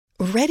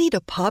Ready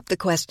to pop the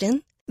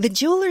question? The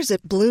jewelers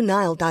at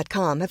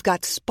BlueNile.com have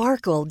got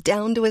sparkle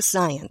down to a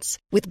science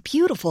with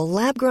beautiful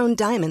lab-grown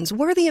diamonds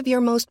worthy of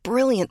your most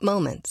brilliant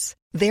moments.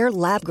 Their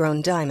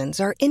lab-grown diamonds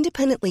are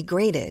independently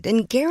graded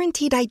and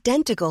guaranteed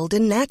identical to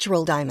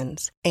natural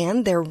diamonds,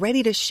 and they're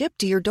ready to ship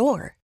to your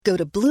door. Go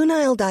to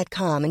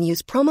BlueNile.com and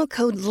use promo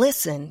code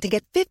LISTEN to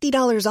get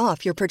 $50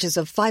 off your purchase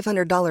of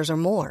 $500 or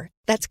more.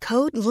 That's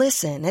code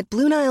LISTEN at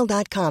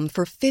BlueNile.com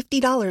for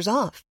 $50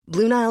 off.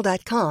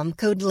 BlueNile.com,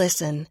 code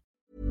LISTEN.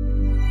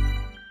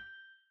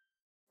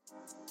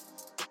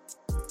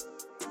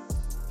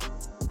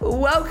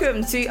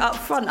 Welcome to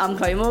Upfront. I'm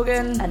Chloe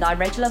Morgan. And I'm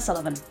Rachel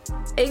O'Sullivan.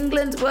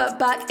 England were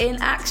back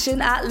in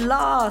action at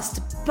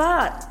last,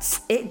 but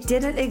it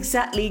didn't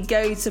exactly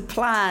go to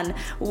plan.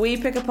 We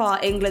pick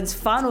apart England's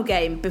final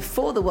game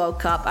before the World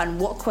Cup and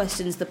what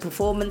questions the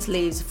performance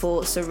leaves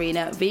for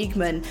Sarina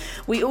Wiegman.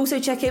 We also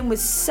check in with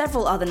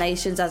several other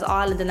nations as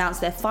Ireland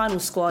announced their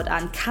final squad,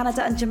 and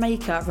Canada and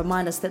Jamaica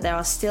remind us that there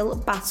are still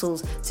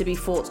battles to be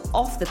fought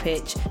off the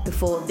pitch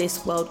before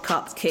this World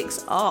Cup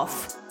kicks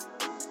off.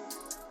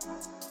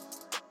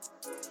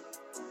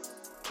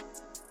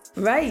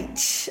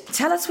 Rach,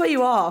 tell us where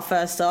you are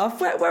first off.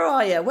 Where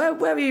are you? Where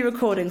are you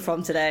recording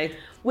from today?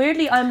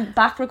 Weirdly, I'm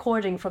back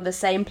recording from the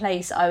same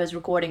place I was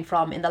recording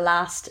from in the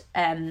last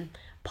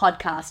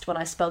podcast when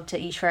I spoke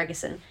to Ish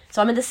Ferguson.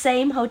 So I'm in the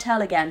same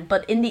hotel again,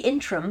 but in the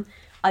interim,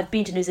 I've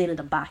been to New Zealand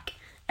and back.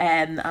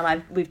 And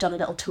we've done a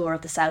little tour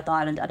of the South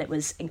Island and it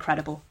was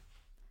incredible.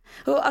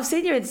 Well, I've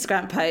seen your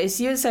Instagram post.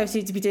 You and Sophie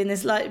seem to be doing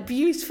this like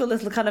beautiful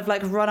little kind of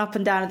like run up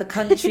and down of the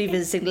country,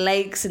 visiting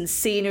lakes and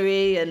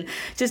scenery and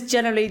just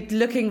generally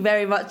looking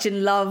very much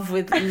in love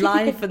with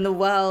life and the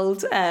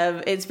world.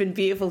 It's been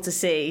beautiful to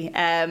see.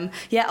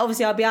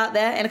 Obviously I'll be out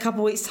there in a couple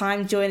of weeks'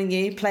 time joining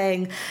you,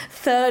 playing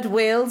third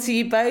wheel to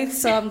you both.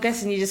 So I'm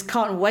guessing you just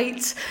can't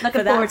wait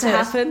for that to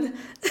happen.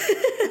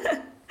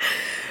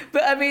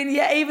 But I mean,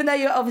 yeah, even though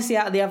you're obviously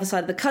out on the other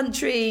side of the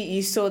country,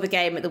 you saw the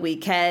game at the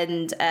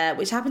weekend,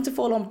 which happened to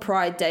fall on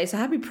Pride Day. So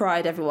happy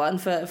Pride, everyone,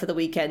 for the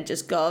weekend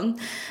just gone.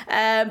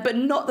 But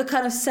not the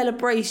kind of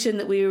celebration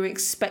that we were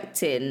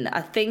expecting.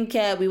 I think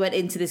we went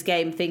into this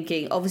game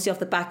thinking, obviously off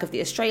the back of the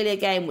Australia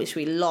game, which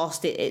we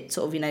lost, it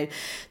sort of,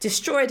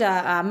 destroyed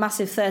our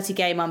massive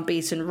 30-game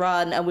unbeaten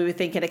run. And we were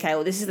thinking, okay,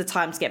 well, this is the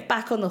time to get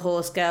back on the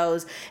horse,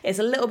 girls. It's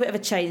a little bit of a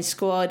changed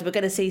squad. We're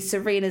going to see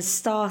Sarina's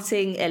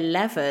starting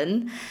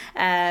 11.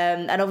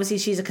 And obviously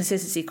she's a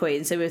consistency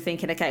queen, so we were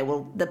thinking, okay,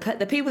 well, the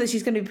people that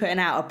she's going to be putting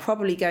out are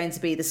probably going to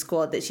be the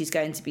squad that she's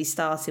going to be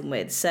starting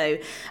with. So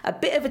a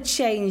bit of a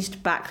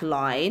changed back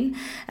line.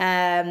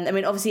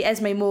 Obviously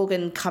Esme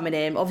Morgan coming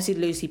in, obviously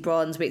Lucy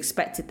Bronze, we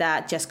expected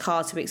that. Jess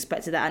Carter, we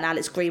expected that, and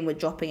Alex Greenwood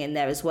dropping in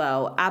there as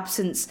well.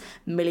 Absence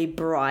Millie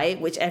Bright,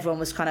 which everyone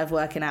was kind of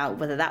working out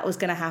whether that was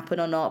going to happen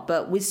or not.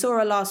 But we saw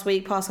her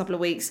past couple of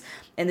weeks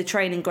in the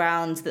training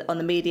grounds on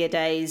the media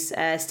days,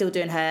 still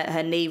doing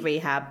her knee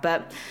rehab.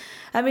 But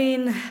I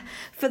mean,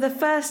 for the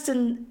first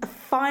and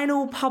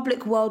final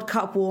public World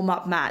Cup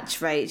warm-up match,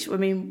 Rach, I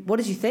mean, what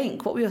did you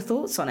think? What were your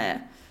thoughts on it?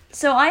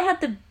 So I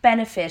had the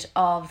benefit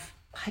of,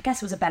 I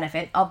guess it was a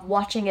benefit, of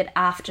watching it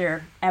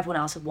after everyone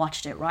else had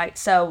watched it, right?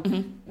 So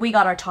we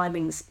got our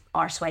timings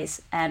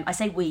arseways. I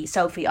say we,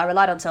 Sophie. I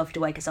relied on Sophie to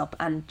wake us up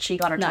and she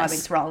got her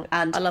timings wrong.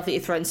 And I love that you're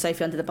throwing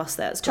Sophie under the bus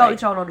there. It's totally great.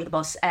 thrown under the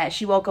bus.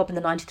 She woke up in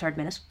the 93rd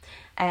minute.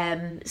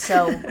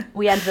 So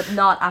we ended up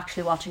not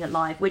actually watching it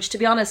live, which, to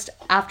be honest,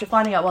 after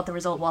finding out what the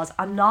result was,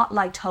 I'm not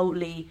like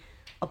totally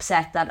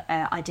upset that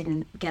I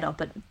didn't get up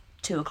at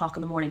 2 o'clock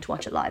in the morning to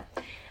watch it live.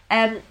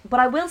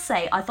 But I will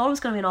say, I thought it was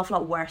going to be an awful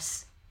lot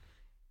worse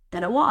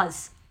than it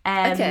was.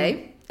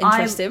 Okay,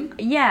 interesting.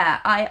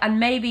 And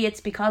maybe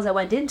it's because I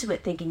went into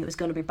it thinking it was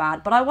going to be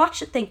bad, but I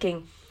watched it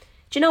thinking,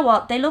 do you know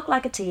what? They look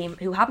like a team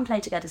who haven't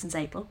played together since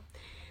April.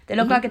 They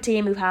look like a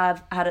team who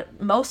have had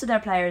most of their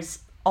players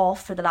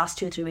off for the last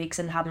 2 or 3 weeks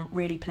and haven't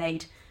really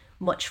played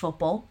much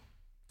football.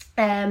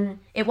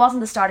 It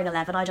wasn't the starting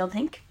 11, I don't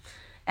think,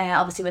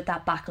 obviously with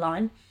that back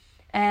line.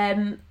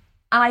 And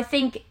I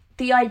think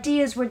the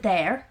ideas were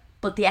there,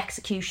 but the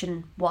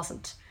execution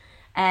wasn't.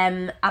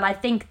 And I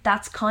think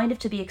that's kind of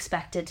to be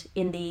expected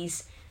in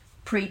these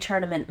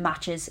pre-tournament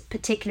matches,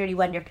 particularly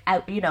when you're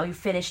out, you've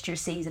finished your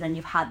season and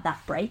you've had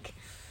that break.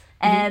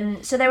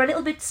 So they were a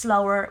little bit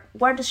slower,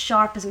 weren't as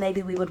sharp as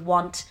maybe we would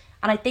want.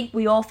 And I think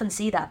we often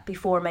see that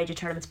before major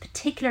tournaments,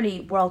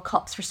 particularly World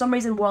Cups. For some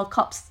reason, World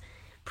Cups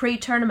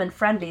pre-tournament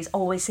friendlies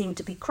always seem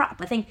to be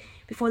crap. I think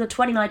before the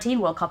 2019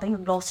 World Cup,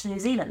 England lost to New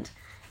Zealand.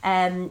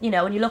 When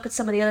you look at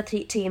some of the other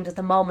teams at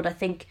the moment, I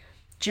think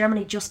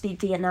Germany just beat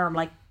Vietnam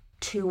like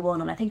 2-1,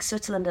 and I think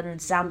Switzerland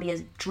and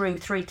Zambia drew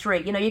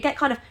 3-3. You get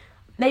kind of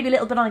maybe a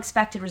little bit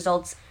unexpected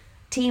results.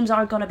 Teams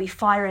aren't going to be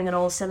firing on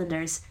all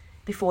cylinders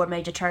before a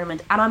major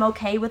tournament, and I'm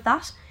okay with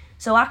that.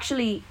 So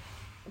actually,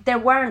 there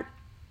weren't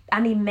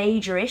any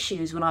major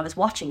issues when I was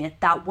watching it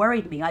that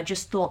worried me. I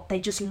just thought they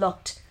just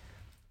looked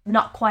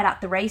not quite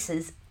at the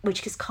races,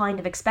 which is kind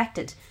of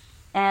expected.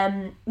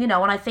 And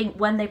I think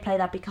when they play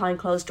that behind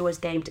closed doors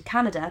game to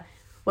Canada,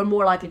 we're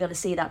more likely going to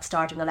see that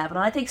starting 11.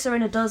 And I think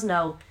Sarina does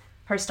know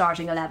her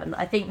starting 11.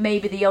 I think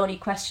maybe the only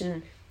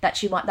question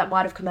that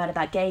might have come out of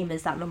that game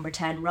is that number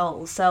 10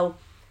 role. So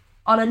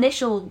on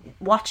initial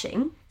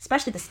watching,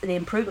 especially the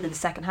improvement in the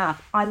second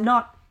half, I'm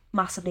not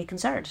massively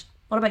concerned.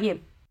 What about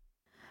you?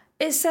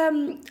 It's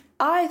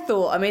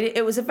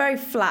it was a very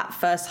flat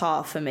first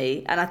half for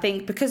me, and I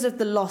think because of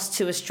the loss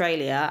to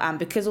Australia and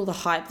because all the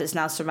hype that's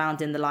now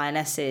surrounding the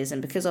Lionesses,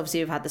 and because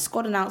obviously we've had the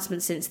squad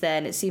announcement since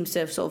then, it seems to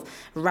have sort of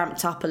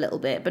ramped up a little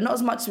bit, but not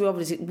as much as we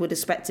obviously would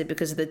expect it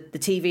because of the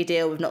TV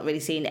deal. We've not really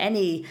seen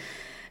any,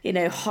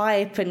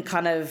 hype and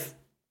kind of,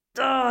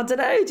 I don't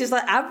know, just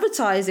like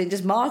advertising,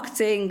 just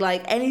marketing,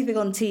 like anything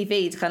on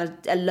TV to kind of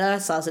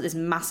alert us that this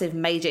massive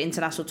major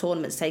international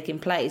tournament's taking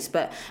place.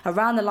 But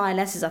around the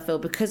Lionesses, I feel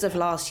because of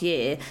last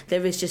year,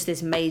 there is just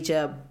this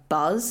major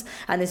buzz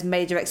and this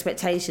major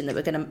expectation that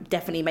we're going to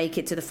definitely make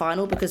it to the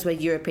final because we're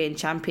European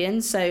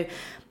champions. So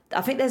I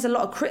think there's a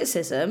lot of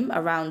criticism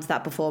around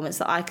that performance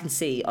that I can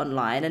see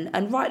online,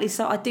 and rightly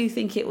so. I do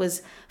think it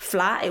was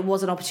flat. It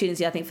was an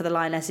opportunity, I think, for the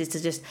Lionesses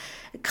to just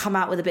come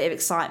out with a bit of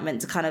excitement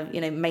to kind of,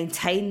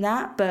 maintain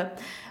that. But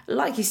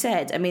like you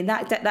said, I mean,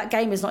 that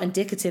game is not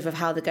indicative of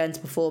how they're going to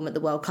perform at the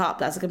World Cup.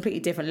 That's a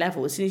completely different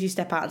level. As soon as you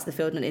step out into the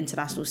field on an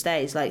international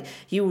stage, like,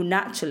 you will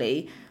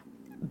naturally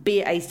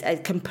be a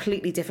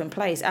completely different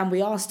place, and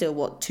we are still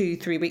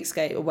 2-3 weeks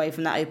away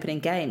from that opening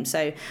game,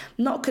 so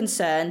not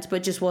concerned,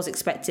 but just was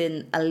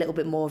expecting a little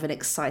bit more of an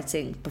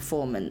exciting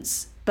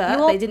performance.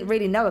 But they didn't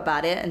really know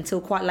about it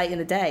until quite late in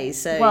the day,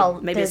 so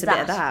maybe it's a bit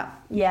of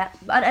that. Yeah,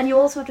 and you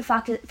also have to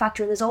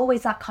factor in there's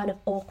always that kind of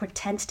awkward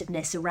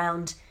tentativeness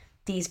around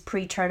these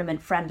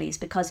pre-tournament friendlies,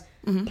 because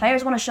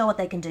players want to show what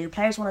they can do.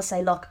 Players want to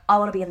say, look, I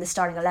want to be in the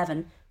starting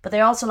 11, but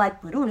they're also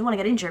like, we don't really want to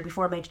get injured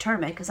before a major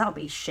tournament because that would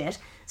be shit.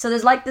 So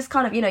there's like this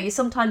kind of, you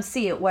sometimes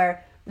see it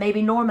where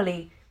maybe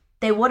normally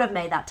they would have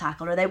made that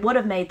tackle, or they would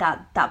have made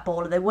that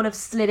ball, or they would have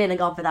slid in and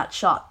gone for that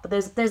shot. But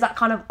there's that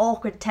kind of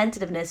awkward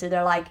tentativeness where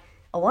they're like,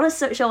 I want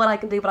to show what I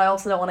can do, but I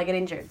also don't want to get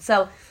injured.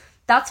 So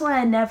that's why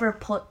I never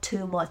put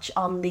too much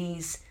on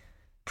these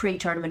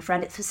pre-tournament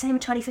friendlies. It's the same in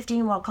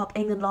 2015 World Cup.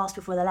 England lost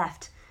before they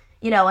left.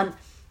 And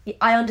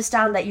I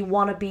understand that you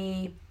want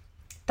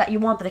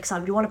that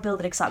excitement, you want to build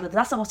that excitement, but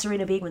that's not what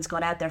Sarina Wiegman's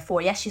gone out there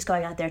for. Yes, she's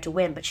going out there to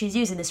win, but she's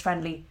using this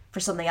friendly for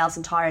something else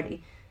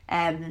entirely.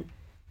 That's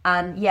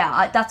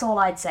all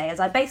I'd say, is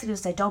I basically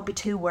just say don't be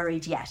too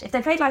worried yet. If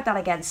they played like that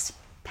against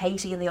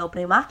Haiti in the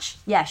opening match,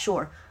 yeah,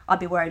 sure, I'd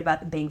be worried about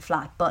them being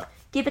flat, but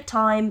give it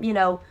time.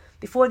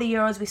 Before the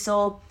Euros we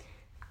saw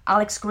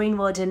Alex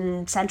Greenwood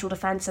in central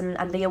defence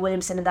and Leah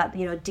Williamson in that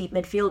deep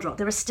midfield role.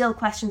 There were still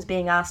questions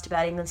being asked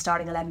about England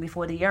starting 11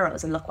 before the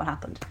Euros, and look what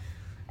happened.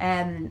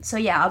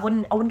 I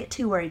wouldn't get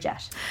too worried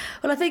yet.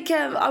 Well, I think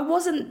I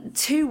wasn't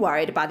too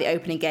worried about the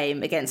opening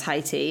game against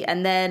Haiti,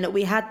 and then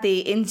we had the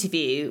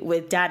interview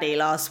with Daddy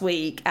last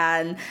week,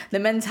 and the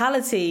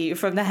mentality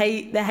from the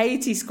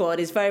Haiti squad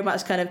is very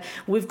much kind of,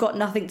 we've got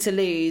nothing to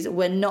lose,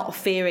 we're not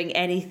fearing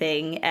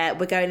anything,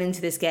 we're going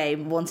into this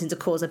game wanting to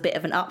cause a bit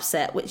of an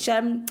upset, which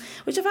I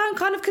found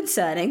kind of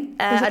concerning.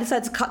 I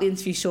decided to cut the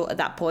interview short at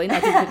that point.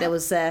 I didn't think there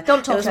was don't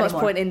talk there was much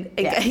point in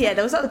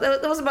there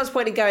wasn't much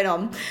point in going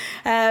on.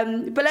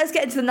 But let's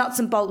get into the nuts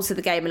and bolts of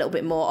the game a little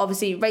bit more.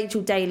 Obviously,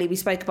 Rachel Daly, we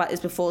spoke about this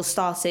before,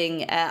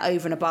 starting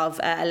over and above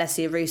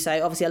Alessia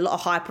Russo. Obviously, a lot of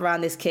hype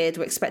around this kid.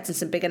 We're expecting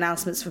some big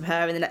announcements from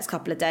her in the next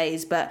couple of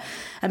days. But,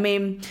 I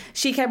mean,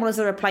 she came on as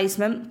a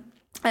replacement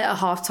at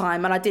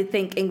half-time, and I did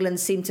think England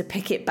seemed to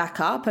pick it back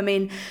up. I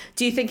mean,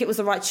 do you think it was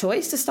the right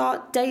choice to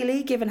start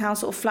Daly, given how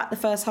sort of flat the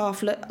first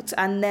half looked,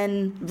 and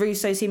then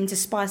Russo seeming to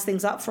spice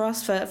things up for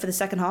us for the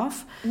second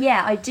half?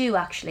 Yeah, I do,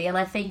 actually, and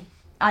I think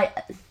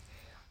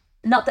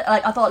not that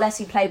I thought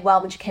Leslie played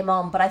well when she came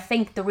on, but I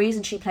think the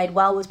reason she played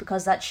well was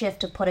because that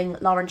shift of putting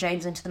Lauren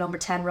James into the number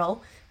 10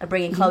 role and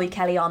bringing Chloe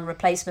Kelly on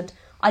replacement.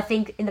 I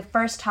think in the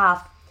first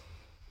half,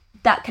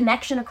 that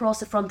connection across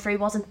the front three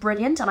wasn't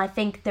brilliant, and I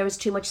think there was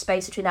too much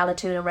space between Ella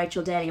Toone and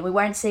Rachel Daly. We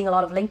weren't seeing a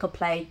lot of link-up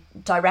play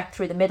direct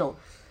through the middle,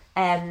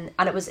 and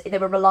they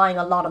were relying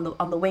a lot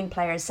on the wing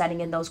players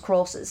sending in those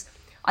crosses.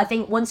 I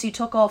think once you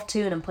took off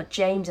Toone and put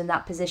James in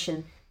that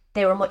position,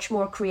 they were much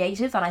more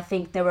creative, and I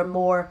think there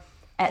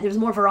was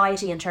more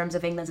variety in terms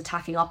of England's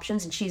attacking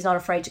options, and she's not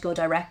afraid to go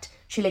direct.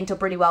 She linked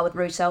up really well with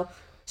Russo.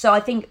 So I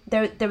think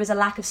there was a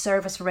lack of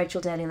service for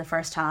Rachel Daly in the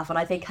first half, and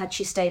I think had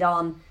she stayed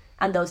on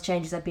and those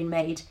changes had been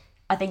made,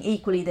 I think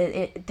equally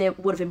they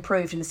would have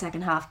improved in the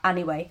second half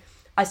anyway.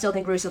 I still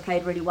think Russo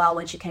played really well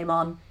when she came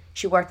on.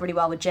 She worked really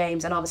well with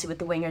James and obviously with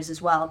the wingers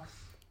as well.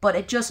 But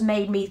it just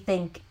made me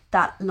think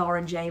that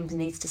Lauren James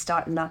needs to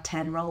start in that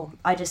 10 role.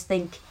 I just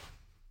think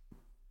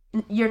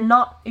you're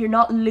not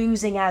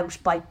losing out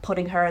by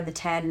putting her in the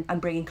 10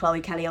 and bringing Chloe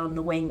Kelly on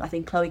the wing. I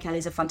think Chloe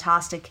Kelly's a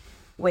fantastic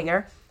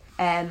winger,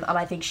 and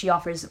I think she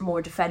offers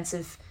more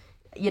defensive,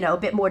 a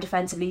bit more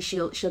defensively.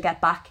 She'll get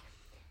back,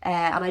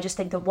 and I just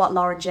think that what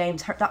Lauren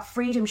James, that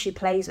freedom she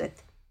plays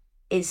with,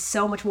 is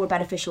so much more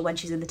beneficial when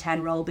she's in the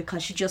 10 role,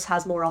 because she just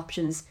has more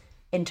options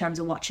in terms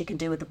of what she can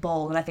do with the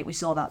ball, and I think we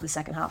saw that in the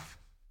second half.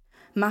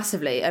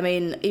 Massively. I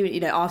mean,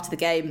 even, after the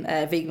game,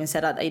 Wiegman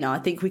said, I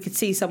think we could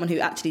see someone who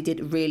actually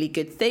did really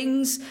good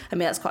things. I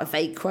mean, that's quite a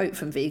vague quote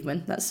from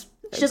Wiegman.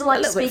 She doesn't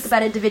like to speak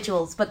about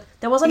individuals, but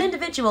there was an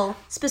individual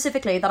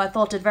specifically that I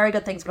thought did very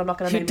good things, but I'm not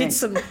going to name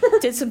who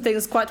did some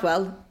things quite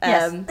well.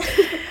 Yes.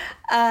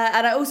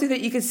 And I also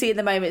think you could see in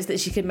the moments that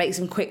she could make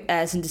some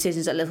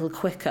decisions a little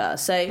quicker.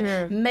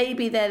 So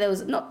maybe there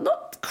was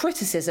not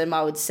criticism,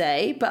 I would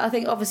say, but I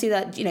think obviously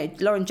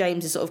that Lauren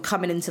James is sort of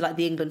coming into like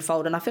the England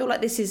fold, and I feel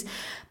like this is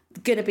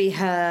going to be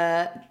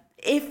her.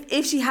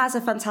 If she has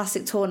a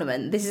fantastic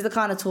tournament, this is the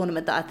kind of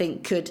tournament that I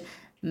think could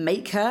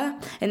make her,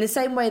 in the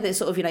same way that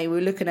sort of we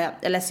were looking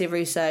at Alessia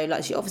Russo,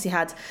 like she obviously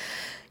had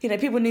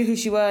people knew who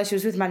she was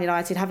with Man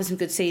United, having some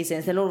good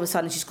seasons, then all of a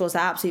sudden she scores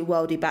that absolute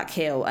worldie back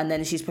heel, and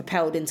then she's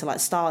propelled into like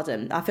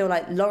stardom. I feel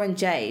like Lauren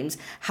James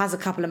has a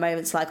couple of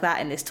moments like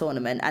that in this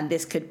tournament, and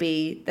this could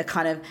be the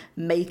kind of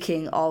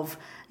making of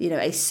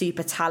a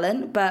super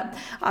talent. But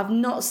I've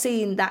not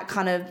seen that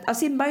kind of, I've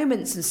seen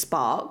moments and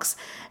sparks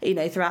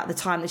throughout the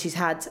time that she's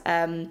had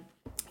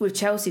with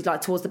Chelsea,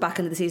 like towards the back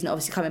end of the season,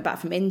 obviously coming back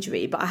from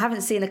injury, but I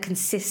haven't seen a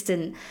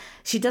consistent,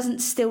 she doesn't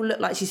still look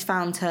like she's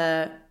found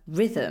her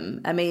rhythm.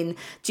 I mean,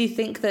 do you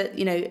think that,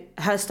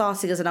 her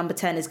starting as a number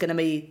 10 is going to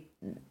be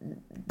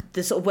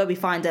the sort of where we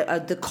find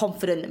the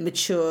confident,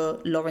 mature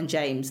Lauren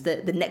James,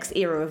 the next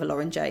era of a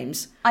Lauren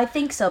James? I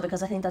think so,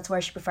 because I think that's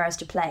where she prefers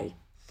to play.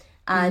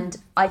 And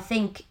I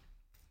think,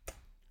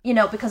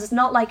 because it's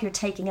not like you're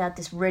taking out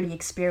this really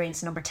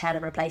experienced number 10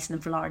 and replacing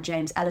them for Lauren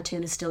James. Ella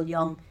Toone is still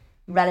young,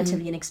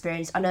 relatively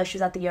inexperienced. I know she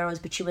was at the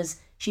Euros, but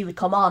she would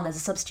come on as a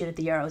substitute at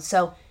the Euros.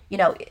 So,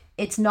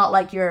 it's not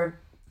like you're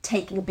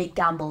taking a big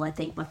gamble, I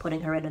think, by putting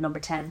her in a number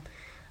 10.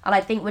 And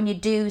I think when you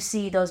do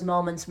see those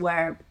moments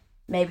where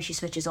maybe she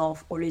switches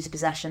off or loses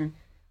possession,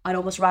 I'd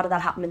almost rather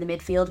that happen in the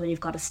midfield when you've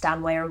got a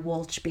Stanway or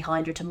Walsh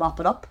behind her to mop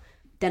it up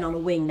than on a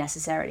wing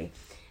necessarily.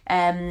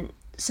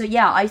 So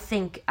yeah, I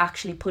think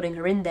actually putting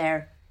her in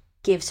there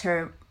gives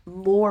her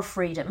more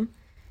freedom,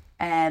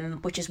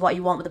 which is what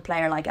you want with a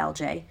player like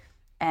LJ.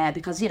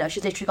 Because,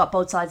 she's literally got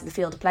both sides of the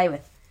field to play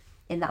with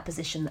in that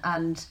position.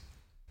 And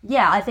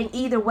yeah, I think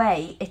either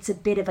way, it's a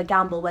bit of a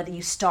gamble whether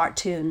you start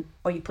Toone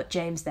or you put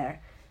James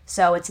there.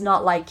 So it's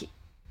not like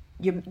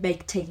you're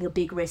taking a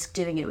big risk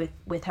doing it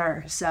with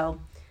her.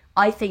 So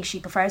I think she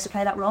prefers to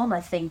play that role, and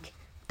I think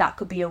that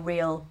could be a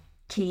real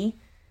key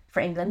for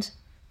England.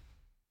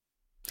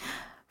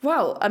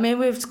 Well, I mean,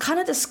 we've kind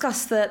of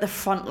discussed the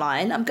front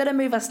line. I'm going to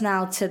move us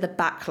now to the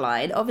back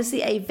line.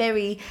 Obviously, a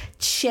very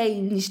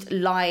changed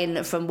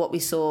line from what we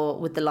saw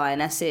with the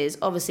Lionesses.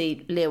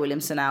 Obviously, Leah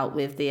Williamson out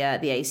with the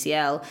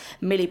ACL.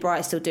 Millie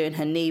Bright still doing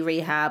her knee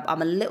rehab.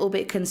 I'm a little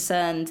bit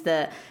concerned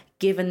that,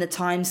 given the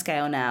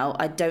timescale now,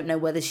 I don't know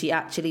whether she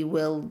actually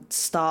will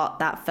start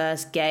that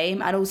first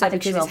game. And also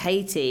because it's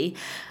Haiti,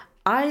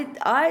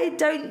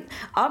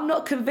 I'm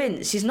not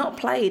convinced. She's not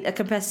played a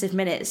competitive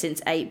minute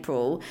since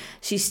April.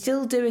 She's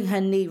still doing her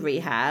knee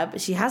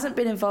rehab. She hasn't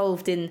been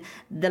involved in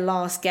the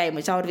last game,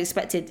 which I would have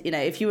expected,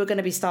 if you were going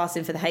to be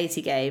starting for the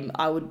Haiti game,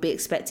 I would be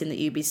expecting that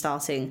you'd be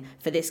starting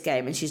for this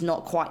game, and she's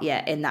not quite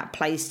yet in that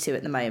place to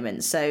at the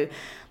moment. So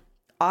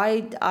do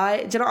you know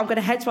what? I'm going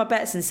to hedge my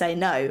bets and say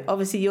no.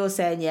 Obviously you're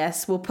saying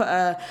yes. We'll put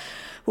a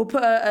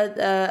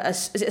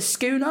is it a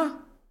schooner?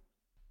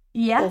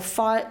 Yeah. Or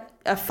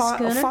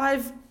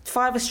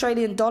 $5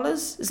 Australian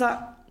dollars, is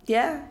that,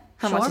 yeah?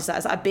 How much is that?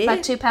 Is that a beer? About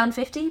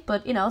 £2.50,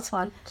 but it's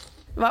fine.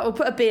 Right, we'll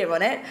put a beer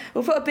on it.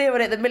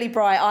 That Millie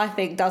Bright, I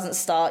think, doesn't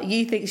start.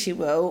 You think she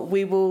will.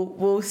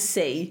 We'll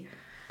see.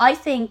 I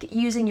think,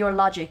 using your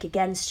logic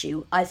against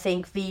you, I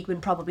think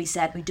Wiegman probably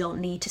said we don't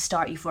need to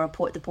start you for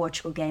the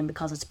Portugal game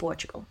because it's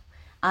Portugal.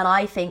 And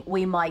I think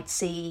we might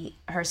see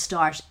her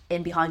start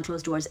in behind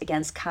closed doors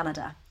against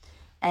Canada.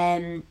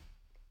 I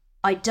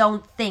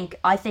think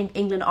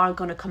England aren't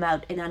going to come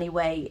out in any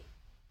way,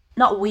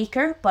 not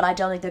weaker, but I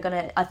don't think they're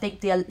going to. I think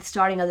the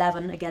starting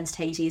 11 against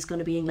Haiti is going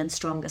to be England's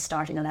strongest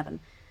starting 11.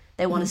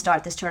 They want to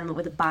start this tournament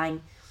with a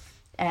bang.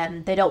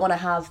 They don't want to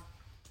have,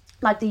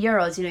 like the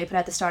Euros, you put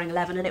out the starting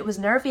 11 and it was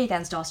nervy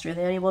against Austria.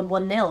 They only won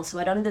 1-0, so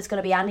I don't think there's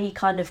going to be any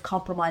kind of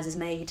compromises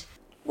made.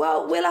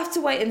 Well, we'll have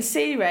to wait and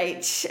see,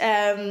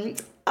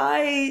 Rach.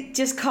 I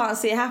just can't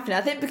see it happening.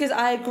 I think because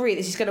I agree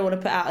that she's going to want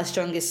to put out her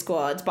strongest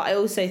squad, but I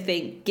also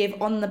think,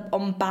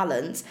 on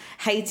balance,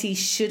 Haiti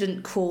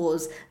shouldn't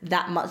cause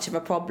that much of a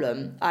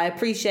problem. I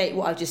appreciate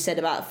what I've just said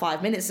about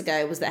 5 minutes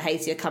ago, was that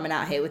Haiti are coming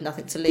out here with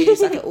nothing to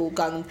lose, like an all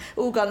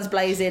guns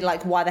blazing,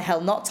 like why the hell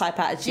not type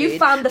attitude. You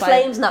found the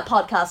flames in that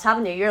podcast,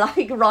 haven't you? You're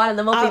like riling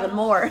them up even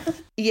more.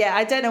 Yeah,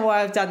 I don't know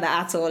why I've done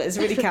that at all. It's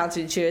really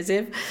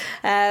counterintuitive.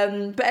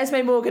 But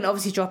Esme Morgan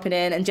obviously dropping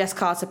in, and Jess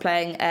Carter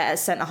playing at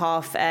centre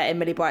half in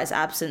Millie Bright's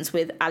absence,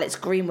 with Alex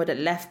Greenwood at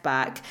left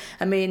back.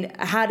 I mean,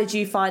 how did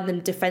you find them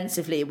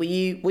defensively? Were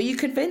you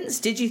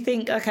convinced? Did you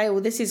think, okay, well,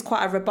 this is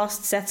quite a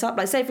robust setup?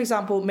 Like, say for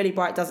example, Millie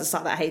Bright doesn't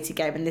start that Haiti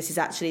game, and this is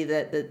actually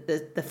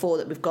the four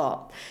that we've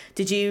got.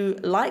 Did you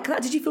like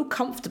that? Did you feel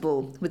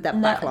comfortable with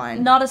that back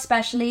line? Not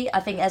especially.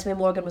 I think Esme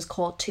Morgan was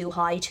caught too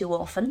high too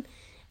often.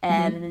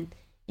 And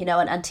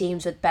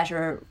teams with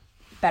better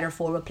better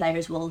forward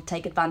players will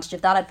take advantage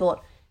of that. I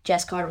thought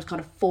Jess Carter was kind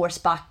of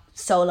forced back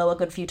solo a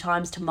good few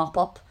times to mop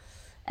up,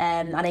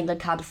 and England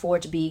can't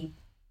afford to be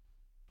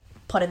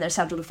putting their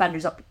central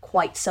defenders up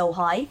quite so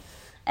high.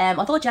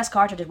 I thought Jess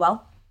Carter did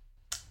well,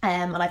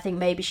 and I think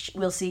maybe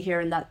we'll see her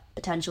in that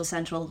potential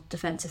central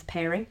defensive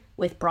pairing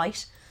with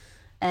Bright.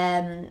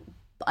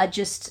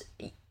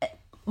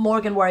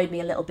 Morgan worried me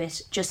a little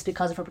bit just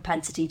because of her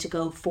propensity to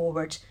go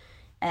forward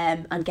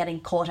and getting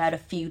caught out a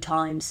few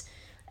times.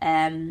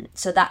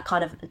 So that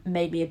kind of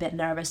made me a bit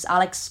nervous.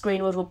 Alex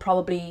Greenwood will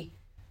probably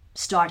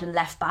start in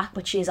left back,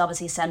 but she is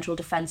obviously a central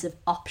defensive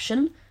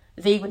option.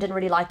 Wiegman didn't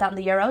really like that in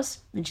the Euros,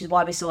 which is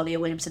why we saw Leah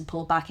Williamson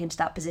pull back into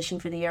that position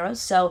for the Euros.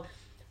 So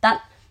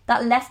that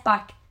left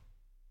back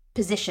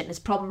position is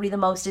probably the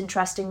most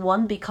interesting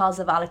one because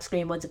of Alex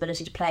Greenwood's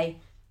ability to play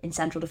in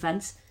central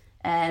defence.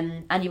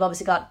 And you've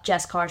obviously got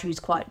Jess Carter, who's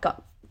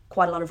got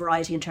quite a lot of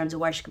variety in terms of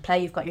where she can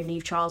play. You've got your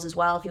Niamh Charles as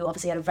well, who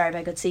obviously had a very,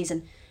 very good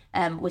season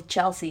with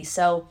Chelsea.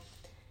 So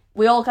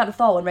we all kind of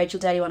thought when Rachel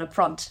Daly went up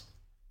front,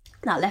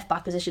 that left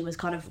back position was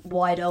kind of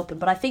wide open.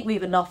 But I think we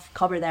have enough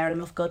cover there and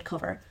enough good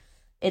cover.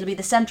 It'll be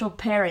the central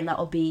pairing that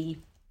will be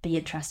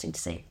interesting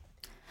to see.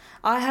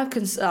 I have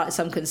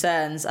some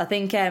concerns. I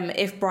think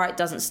if Bright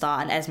doesn't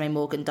start and Esme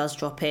Morgan does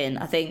drop in,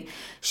 I think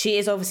she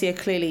is obviously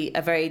clearly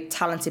a very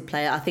talented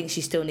player. I think she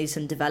still needs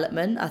some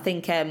development. I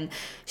think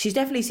she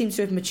definitely seems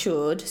to have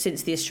matured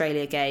since the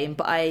Australia game,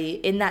 but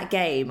in that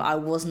game I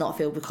was not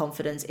filled with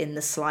confidence in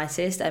the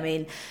slightest. I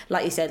mean,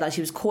 like you said, like she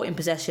was caught in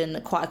possession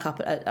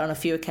on a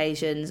few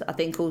occasions. I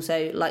think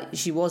also like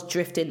she was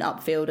drifting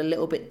upfield a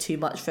little bit too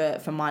much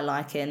for my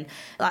liking.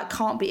 That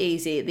can't be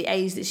easy at the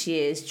age that she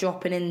is,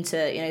 dropping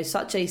into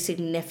such a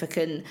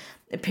significant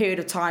period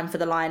of time for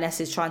the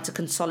Lionesses, trying to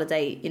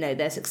consolidate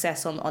their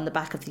success on the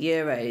back of the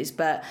Euros.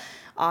 But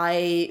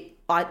I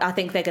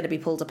think they're going to be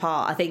pulled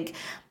apart. I think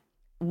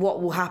what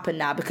will happen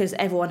now, because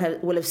everyone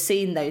will have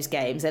seen those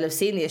games, they'll have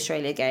seen the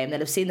Australia game, they'll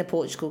have seen the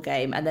Portugal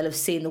game, and they'll have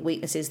seen the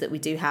weaknesses that we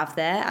do have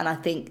there. And I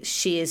think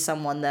she is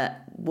someone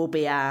that will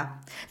be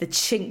the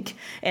chink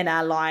in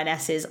our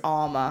Lionesses'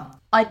 armour.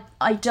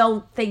 I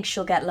don't think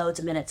she'll get loads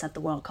of minutes at the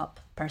World Cup,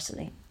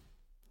 personally.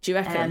 Do you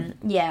reckon?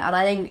 Yeah, and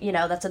I think,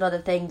 that's another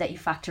thing that you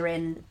factor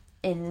in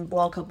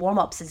World Cup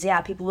warm-ups is,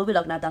 people will be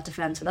looking at that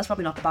defence, but that's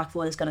probably not the back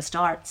four that's going to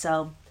start,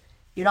 so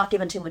you're not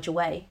giving too much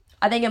away.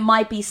 I think it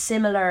might be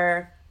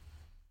similar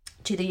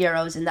to the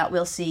Euros in that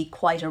we'll see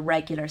quite a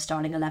regular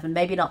starting 11,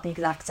 maybe not the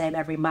exact same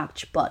every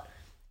match, but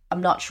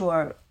I'm not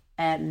sure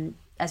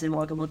Esme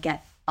Morgan will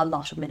get a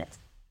lot of minutes.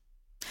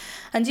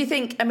 And do you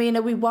think, are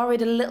we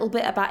worried a little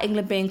bit about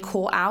England being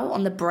caught out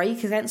on the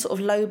break against sort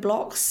of low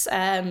blocks,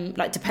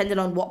 depending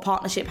on what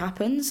partnership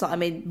happens?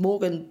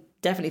 Morgan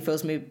definitely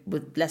fills me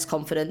with less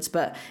confidence,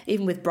 but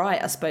even with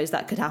Bright, I suppose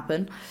that could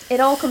happen. It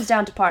all comes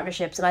down to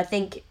partnerships, and I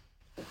think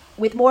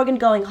with Morgan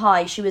going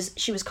high, she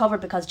was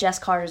covered because Jess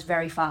Carter is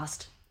very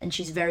fast and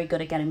she's very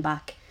good at getting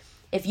back.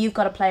 If you've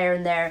got a player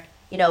in there,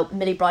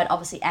 Millie Bright,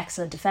 obviously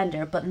excellent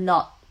defender, but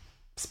not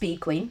speed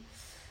queen.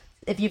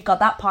 If you've got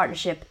that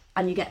partnership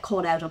and you get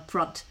caught out up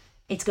front,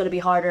 it's going to be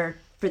harder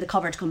for the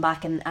cover to come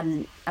back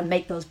and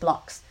make those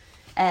blocks.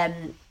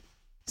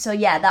 So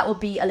that will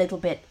be a little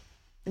bit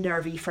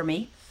nervy for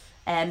me.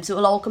 So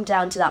it'll all come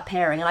down to that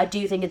pairing, and I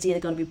do think it's either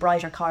going to be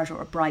Bright or Carter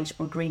or Bright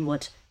or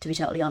Greenwood, to be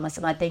totally honest.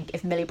 And I think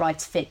if Millie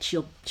Bright's fit,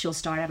 she'll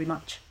start every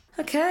match.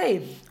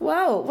 Okay,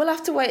 well, we'll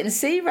have to wait and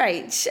see,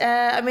 Rach.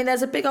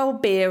 There's a big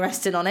old beer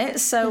resting on it,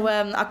 so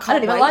I can't. I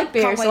don't even like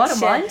beer, so I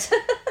don't mind.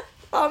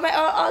 Oh, mate,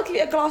 I'll give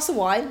you a glass of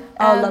wine.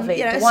 Oh,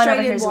 lovely.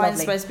 Australian wine's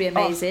supposed to be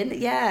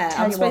amazing. Oh,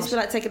 I'm supposed to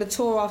be taking a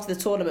tour after the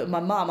tournament with my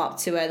mum up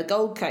to the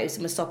Gold Coast,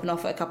 and we're stopping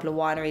off at a couple of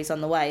wineries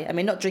on the way.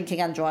 Not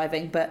drinking and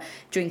driving, but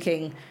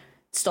drinking,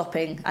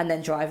 stopping, and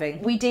then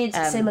driving. We did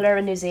similar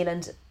in New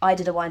Zealand. I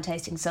did a wine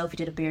tasting, Sophie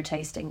did a beer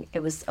tasting. It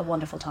was a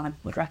wonderful time.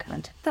 Would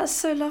recommend. That's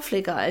so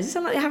lovely, guys. You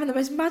sound like you're having the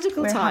most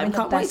magical time.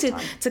 Can't wait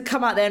to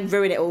come out there and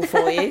ruin it all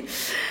for you.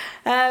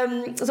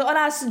 So on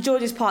our St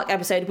George's Park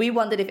episode, we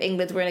wondered if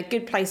England were in a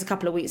good place a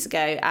couple of weeks ago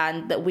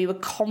and that we were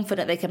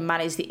confident they can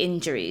manage the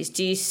injuries.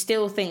 Do you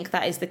still think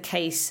that is the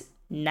case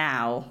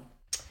now?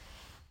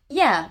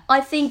 Yeah,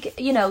 I think,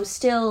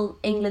 still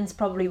England's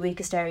probably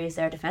weakest area is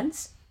their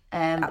defence.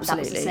 Absolutely. That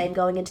was the same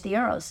going into the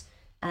Euros,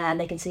 and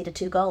they conceded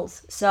 2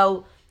 goals.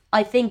 So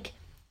I think,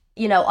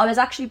 I was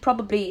actually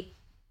probably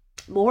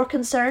more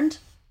concerned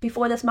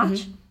before this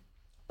match. Mm-hmm.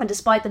 And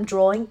despite them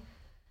drawing,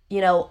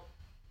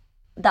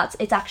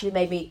 it's actually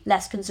made me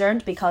less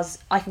concerned because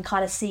I can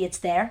kind of see it's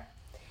there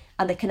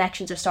and the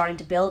connections are starting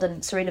to build,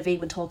 and Sarina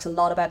Wiegman talks a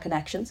lot about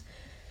connections.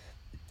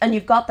 And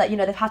you've got that,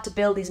 they've had to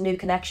build these new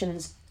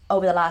connections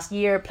over the last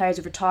year. Players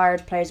have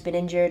retired, players have been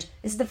injured.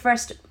 This is the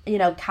first,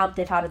 camp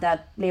they've had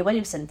without Leah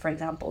Williamson, for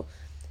example.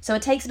 So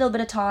it takes a little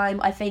bit of time.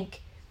 I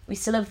think we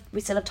still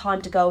have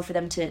time to go for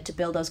them to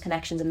build those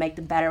connections and make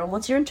them better. And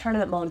once you're in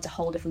tournament mode, it's a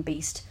whole different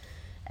beast.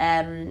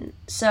 I'm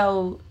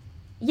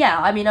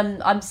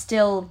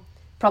still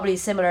probably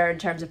similar in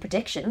terms of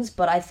predictions,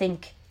 but I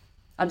think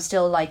I'm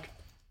still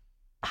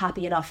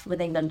happy enough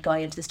with England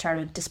going into this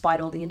tournament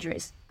despite all the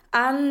injuries.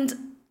 And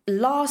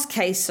last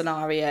case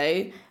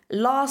scenario,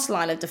 last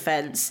line of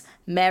defence,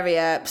 Mary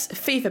Earps,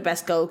 FIFA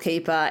best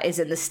goalkeeper, is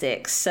in the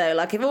sticks. So,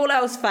 like, if all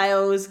else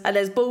fails and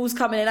there's balls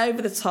coming in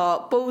over the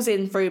top, balls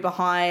in through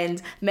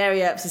behind,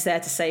 Mary Earps is there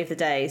to save the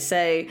day.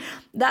 So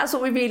that's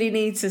what we really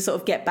need to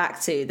sort of get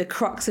back to. The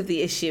crux of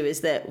the issue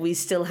is that we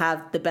still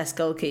have the best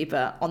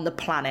goalkeeper on the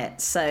planet.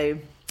 So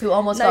who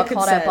almost got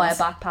caught out by a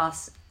back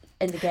pass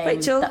in the game.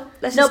 Rachel,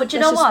 but you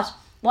know what?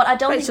 What I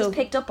don't think was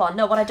picked up on.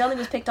 No, what I don't think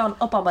was picked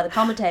up on by the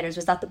commentators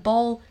was that the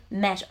ball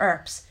met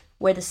Earps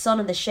where the sun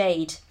and the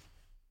shade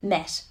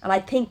met, and I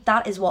think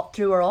that is what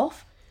threw her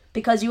off,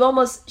 because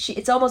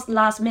it's almost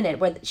last minute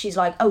where she's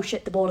like, oh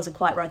shit, the ball isn't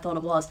quite where I thought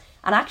it was,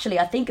 and actually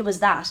I think it was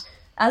that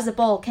as the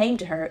ball came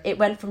to her, it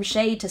went from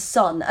shade to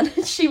sun,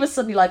 and she was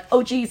suddenly like,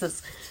 oh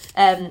Jesus.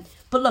 But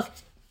look,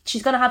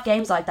 she's going to have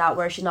games like that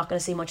where she's not going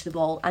to see much of the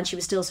ball, and she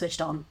was still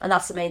switched on, and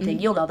that's the main thing.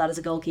 You'll know that as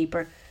a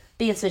goalkeeper,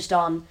 being switched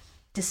on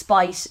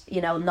despite,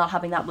 not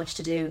having that much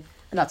to do,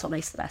 and that's what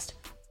makes it the best.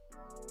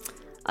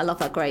 I love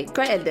that. Great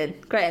ending.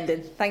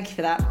 Thank you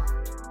for that.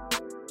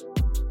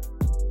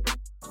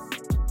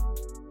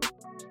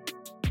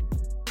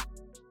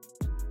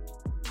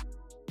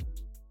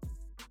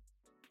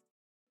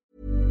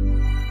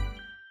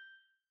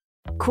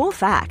 Cool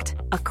fact,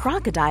 a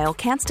crocodile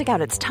can't stick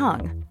out its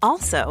tongue.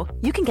 Also,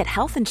 you can get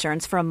health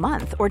insurance for a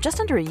month or just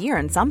under a year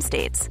in some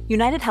states.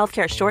 United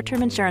Healthcare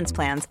short-term insurance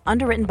plans,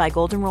 underwritten by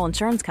Golden Rule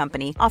Insurance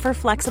Company, offer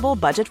flexible,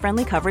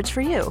 budget-friendly coverage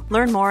for you.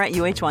 Learn more at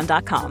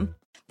UH1.com.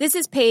 This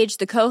is Paige,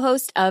 the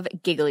co-host of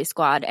Giggly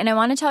Squad, and I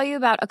want to tell you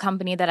about a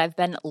company that I've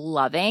been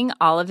loving,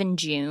 Olive &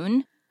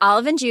 June.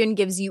 Olive & June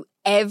gives you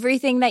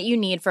everything that you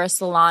need for a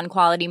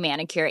salon-quality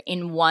manicure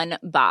in one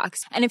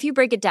box. And if you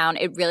break it down,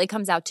 it really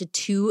comes out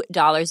to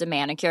 $2 a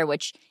manicure,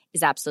 which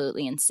is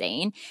absolutely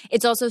insane.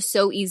 It's also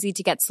so easy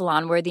to get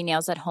salon-worthy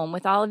nails at home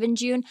with Olive &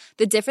 June.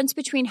 The difference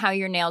between how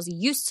your nails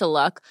used to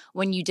look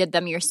when you did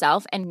them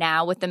yourself and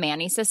now with the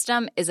Mani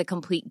system is a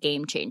complete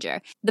game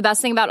changer. The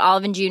best thing about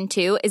Olive & June,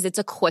 too, is it's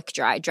a quick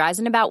dry. Dries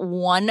in about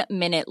 1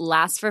 minute,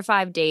 lasts for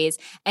 5 days,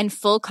 and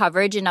full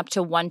coverage in up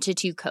to 1 to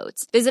 2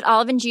 coats. Visit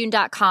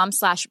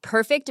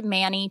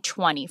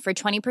oliveandjune.com/perfectmani20 for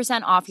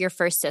 20% off your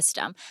first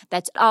system.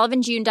 That's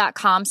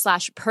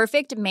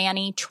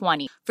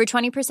oliveandjune.com/perfectmani20 for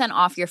 20%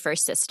 off your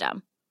first system.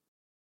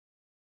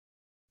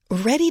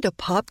 Ready to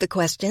pop the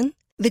question?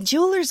 The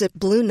jewelers at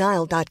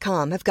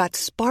BlueNile.com have got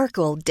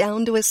sparkle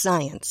down to a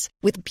science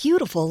with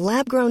beautiful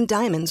lab-grown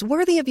diamonds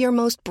worthy of your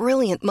most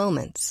brilliant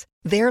moments.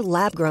 Their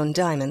lab-grown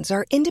diamonds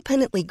are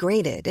independently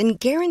graded and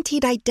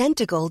guaranteed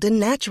identical to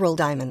natural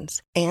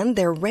diamonds, and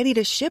they're ready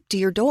to ship to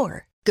your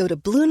door. Go to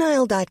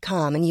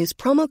BlueNile.com and use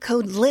promo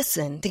code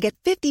LISTEN to get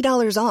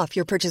 $50 off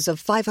your purchase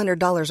of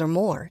 $500 or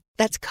more.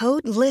 That's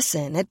code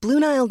LISTEN at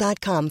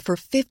BlueNile.com for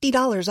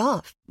 $50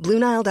 off.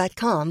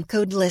 BlueNile.com,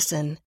 code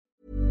LISTEN.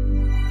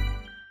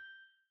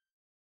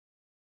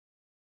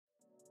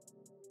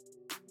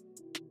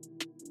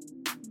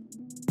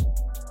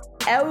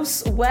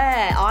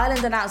 Elsewhere,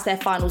 Ireland announced their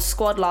final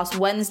squad last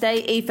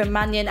Wednesday. Ethan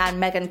Mannion and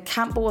Megan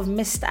Campbell have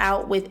missed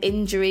out with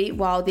injury,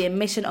 while the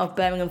omission of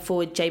Birmingham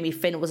forward Jamie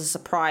Finn was a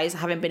surprise,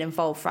 having been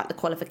involved throughout the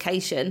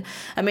qualification.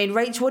 I mean,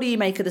 Rach, what do you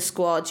make of the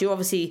squad? You're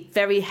obviously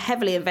very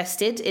heavily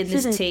invested in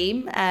this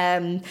team.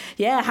 How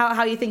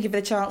are you thinking of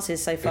the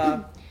chances so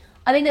far?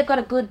 I think they've got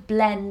a good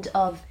blend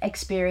of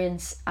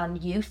experience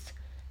and youth.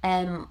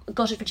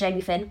 Gutted for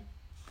Jamie Finn.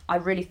 I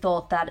really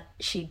thought that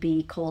she'd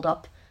be called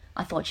up.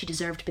 I thought she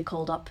deserved to be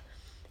called up.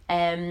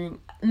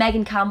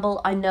 Megan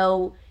Campbell, I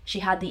know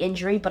she had the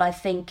injury, but I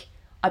think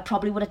I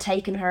probably would have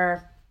taken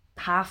her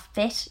half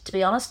fit, to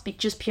be honest,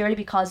 just purely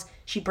because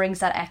she brings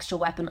that extra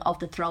weapon of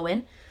the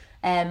throw-in.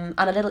 And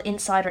a little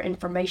insider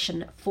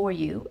information for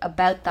you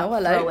about that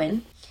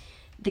throw-in.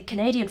 The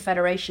Canadian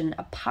Federation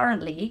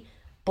apparently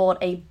bought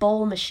a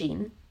ball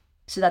machine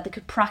so that they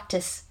could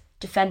practice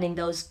defending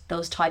those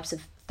types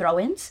of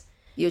throw-ins.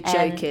 You're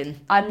joking.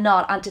 I'm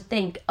not. And to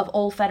think of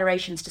all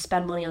federations to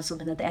spend money on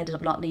something that they ended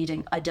up not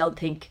needing, I don't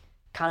think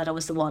Canada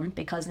was the one,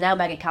 because now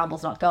Megan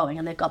Campbell's not going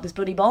and they've got this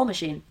bloody ball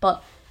machine.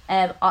 But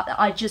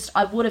I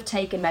would have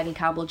taken Megan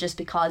Campbell just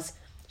because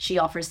she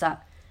offers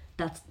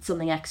that's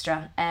something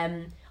extra.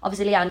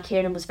 Obviously Leanne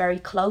Kiernan was very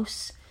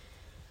close.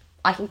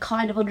 I can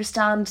kind of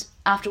understand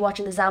after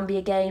watching the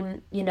Zambia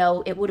game,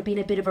 it would have been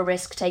a bit of a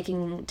risk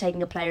taking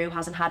a player who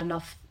hasn't had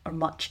enough or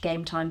much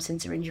game time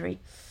since her injury.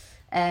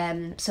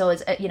 So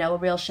it's a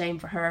real shame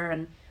for her.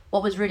 And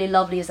what was really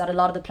lovely is that a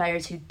lot of the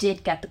players who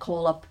did get the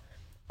call up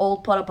all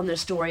put up on their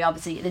story,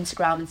 obviously on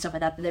Instagram and stuff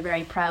like that they're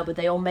very proud, but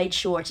they all made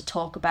sure to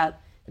talk about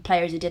the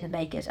players who didn't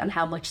make it and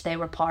how much they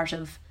were part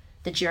of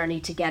the journey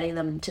to getting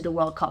them to the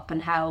World Cup,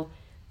 and how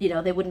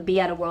they wouldn't be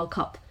at a World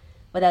Cup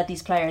without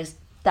these players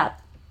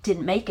that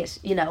didn't make it,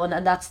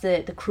 and that's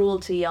the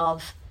cruelty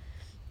of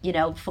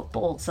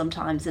football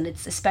sometimes, and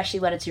it's especially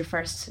when it's your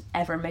first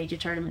ever major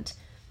tournament.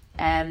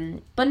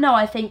 But no,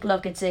 I think,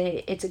 look, it's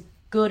a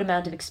good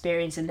amount of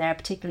experience in there,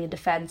 particularly in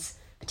defence,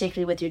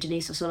 particularly with your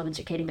Denise O'Sullivans,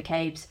 your Katie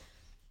McCabe's.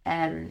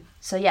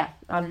 So yeah,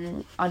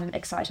 I'm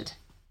excited.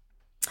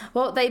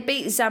 Well, they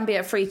beat Zambia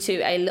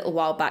 3-2 a little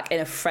while back in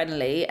a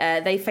friendly.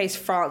 They faced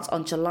France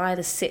on July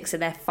the 6th in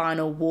their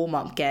final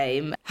warm-up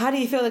game. How do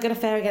you feel they're going to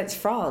fare against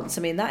France?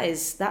 I mean,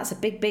 that's a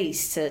big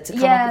beast to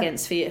come up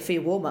against for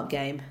your warm-up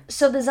game.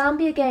 So the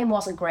Zambia game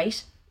wasn't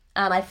great,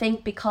 and I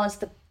think because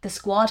the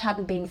squad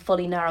hadn't been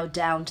fully narrowed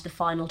down to the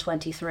final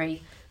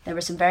 23, there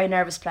were some very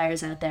nervous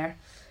players out there,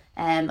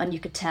 and you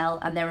could tell,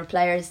 and there were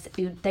players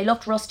who, they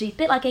looked rusty, a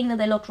bit like England,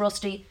 they looked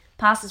rusty,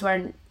 passes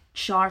weren't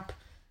sharp,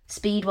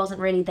 speed wasn't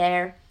really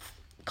there.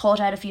 Caught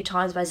out a few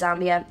times by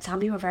Zambia.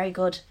 Zambia were very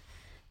good.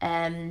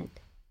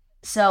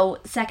 So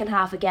second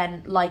half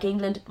again, like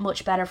England,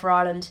 much better for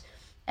Ireland.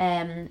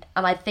 And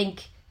I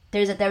think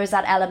there was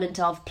that element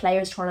of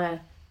players trying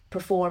to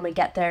perform and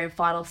get their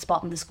final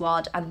spot in the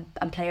squad,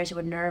 and players who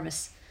were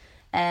nervous.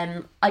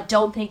 I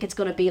don't think it's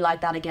going to be like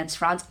that against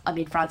France. I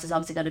mean, France is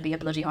obviously going to be a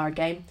bloody hard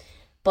game,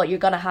 but you're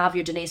going to have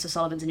your Denise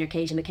O'Sullivans and your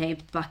Katie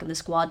McCabe back in the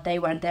squad. They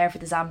weren't there for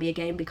the Zambia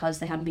game because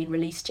they hadn't been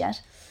released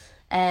yet.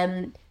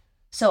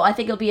 So I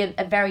think it'll be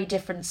a very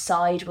different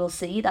side we'll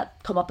see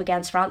that come up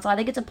against France. I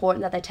think it's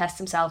important that they test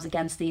themselves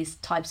against these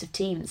types of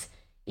teams.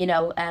 You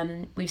know,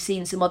 we've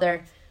seen some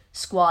other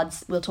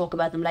squads, we'll talk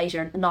about them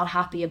later, not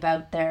happy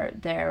about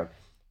their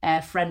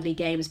friendly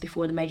games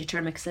before the major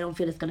tournament because they don't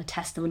feel it's going to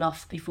test them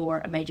enough before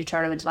a major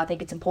tournament. And I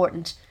think it's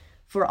important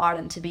for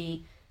Ireland to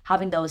be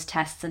having those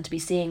tests and to be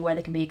seeing where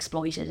they can be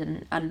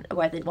exploited and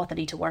what they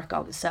need to work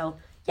on. So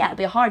yeah, it'll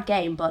be a hard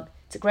game, but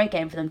it's a great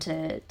game for them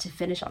to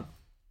finish on.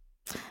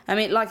 I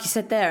mean, like you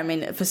said there, I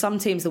mean, for some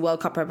teams, the World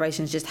Cup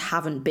preparations just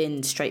haven't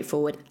been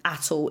straightforward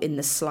at all in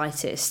the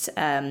slightest.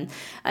 And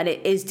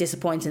it is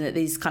disappointing that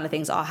these kind of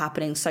things are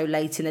happening so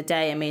late in the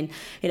day. I mean,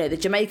 you know, the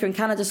Jamaica and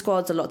Canada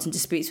squads are locked in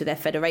disputes with their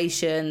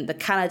federation. The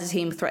Canada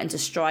team threatened to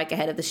strike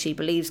ahead of the She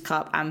Believes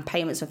Cup, and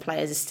payments for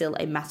players is still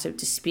a matter of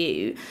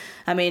dispute.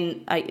 I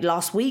mean,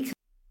 last week,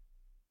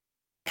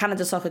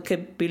 Canada Soccer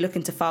could be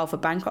looking to file for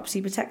bankruptcy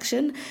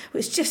protection,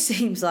 which just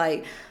seems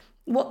like,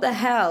 what the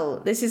hell?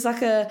 This is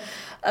like a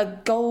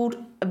gold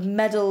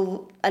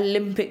medal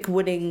Olympic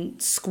winning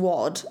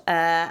squad,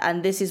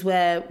 and this is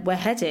where we're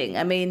heading.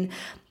 I mean,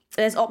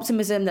 there's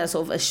optimism that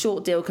sort of a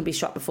short deal can be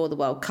struck before the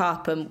World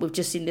Cup, and we've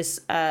just seen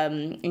this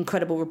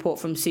incredible report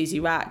from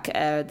Susie Rack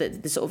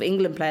that the sort of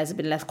England players have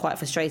been left quite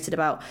frustrated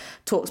about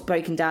talks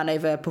breaking down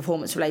over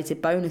performance-related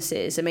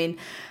bonuses. I mean,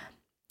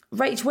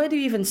 Rach, where do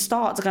you even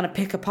start to kind of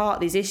pick apart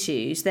these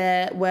issues?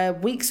 We're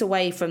weeks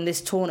away from this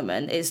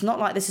tournament. It's not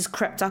like this has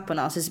crept up on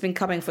us. It's been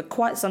coming for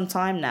quite some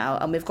time now,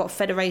 and we've got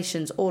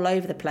federations all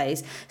over the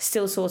place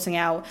still sorting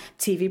out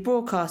TV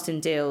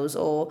broadcasting deals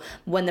or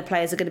when the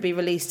players are going to be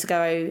released to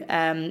go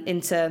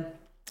into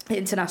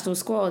international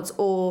squads,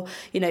 or,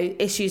 you know,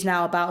 issues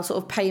now about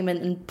sort of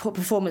payment and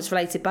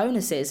performance-related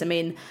bonuses. I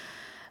mean,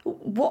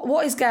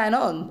 what is going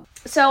on?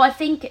 So I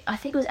think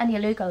it was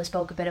Enya Lugo who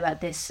spoke a bit about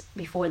this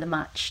before the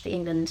match, the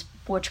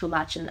England-Portugal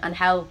match, and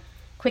how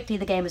quickly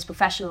the game is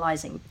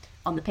professionalising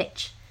on the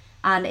pitch.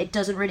 And it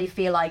doesn't really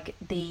feel like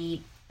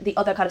the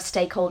other kind of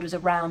stakeholders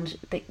around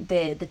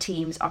the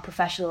teams are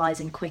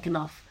professionalising quick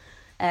enough.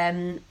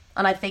 And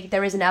I think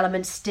there is an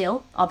element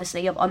still,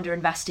 obviously, of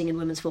underinvesting in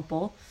women's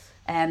football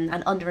and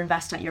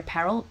underinvest at your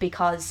peril,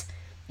 because,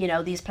 you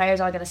know, these players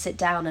are going to sit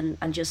down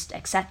and just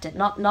accept it.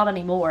 Not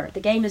anymore.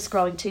 The game is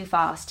growing too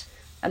fast,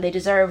 and they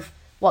deserve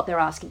what they're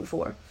asking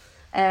for.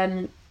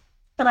 And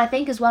I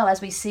think as well,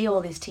 as we see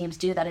all these teams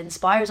do that, it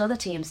inspires other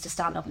teams to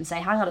stand up and say,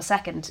 hang on a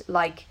second,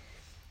 like,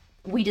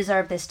 we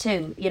deserve this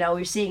too. You know,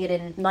 we're seeing it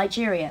in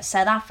Nigeria,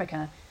 South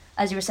Africa.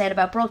 As you were saying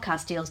about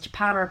broadcast deals,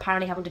 Japan are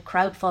apparently having to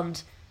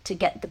crowdfund to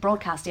get the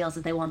broadcast deals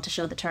that they want to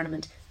show the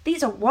tournament.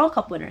 These are World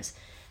Cup winners.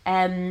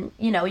 You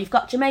know, you've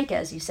got Jamaica,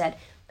 as you said,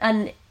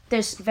 and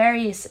there's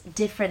various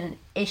different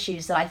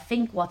issues that I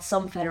think what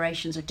some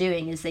federations are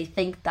doing is they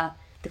think that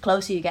the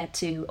closer you get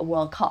to a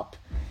World Cup,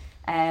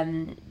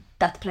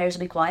 that the players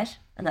will be quiet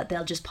and that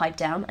they'll just pipe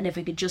down. And if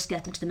we could just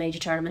get them to the major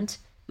tournament,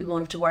 we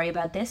won't have to worry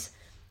about this.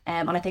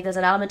 And I think there's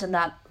an element in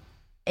that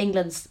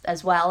England's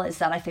as well, is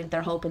that I think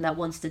they're hoping that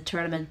once the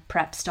tournament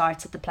prep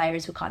starts, that the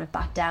players will kind of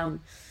back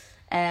down.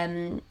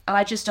 And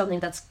I just don't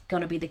think that's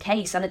going to be the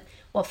case. And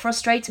what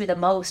frustrates me the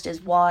most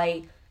is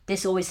why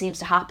this always seems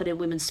to happen in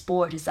women's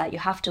sport, is that they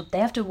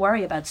have to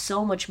worry about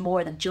so much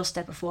more than just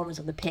their performance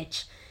on the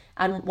pitch.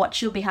 And what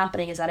should be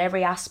happening is that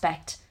every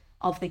aspect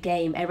of the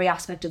game, every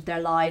aspect of their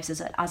lives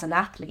as an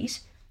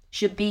athlete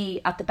should be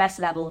at the best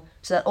level,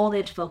 so that all they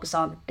have to focus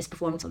on is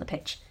performance on the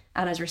pitch.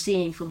 And as we're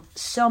seeing from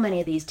so many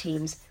of these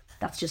teams,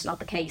 that's just not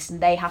the case.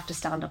 And they have to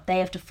stand up. They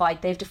have to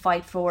fight. They have to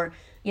fight for,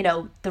 you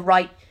know, the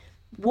right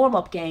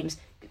warm-up games.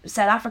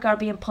 South Africa are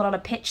being put on a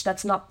pitch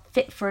that's not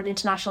fit for an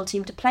international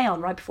team to play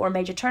on right before a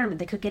major tournament.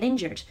 They could get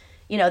injured.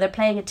 You know, they're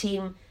playing a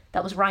team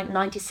that was ranked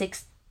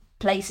 96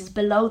 places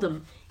below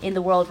them in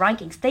the world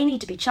rankings. They need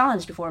to be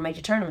challenged before a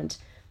major tournament.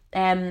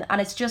 And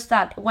it's just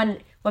that when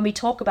we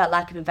talk about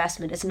lack of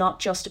investment, it's not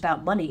just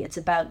about money. It's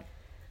about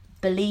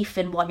belief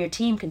in what your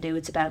team can do.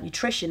 It's about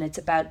nutrition. It's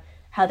about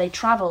how they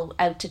travel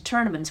out to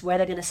tournaments, where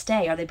they're going to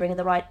stay. Are they bringing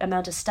the right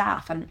amount of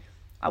staff? And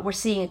we're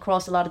seeing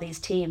across a lot of these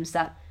teams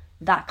that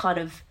kind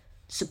of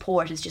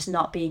support is just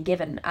not being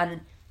given.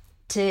 And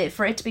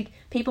for it to be,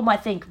 people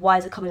might think, why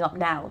is it coming up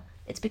now?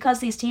 It's because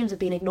these teams have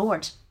been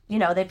ignored. You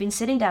know, they've been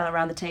sitting down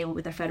around the table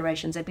with their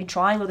federations. They've been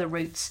trying other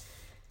routes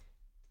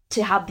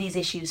to have these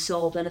issues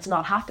solved, and it's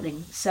not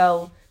happening.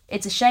 So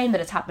it's a shame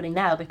that it's happening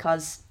now,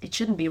 because it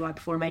shouldn't be right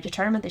before a major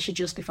tournament. They should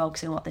just be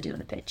focusing on what they do on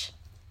the pitch.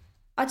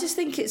 I just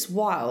think it's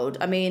wild.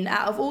 I mean,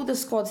 out of all the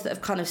squads that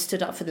have kind of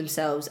stood up for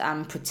themselves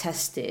and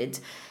protested,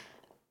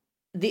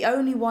 the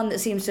only one that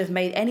seems to have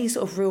made any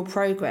sort of real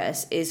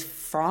progress is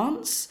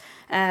France.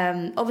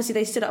 Obviously,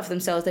 they stood up for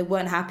themselves. They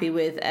weren't happy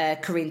with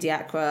Corinne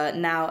Diacre.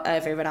 Now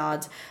Hervé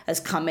Renard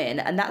has come in.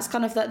 And that's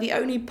kind of like the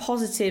only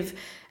positive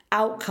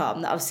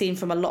outcome that I've seen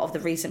from a lot of the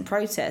recent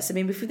protests. I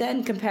mean, if we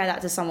then compare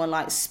that to someone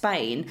like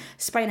Spain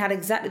had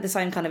exactly the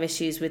same kind of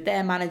issues with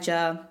their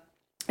manager.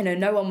 You know,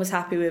 no one was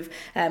happy with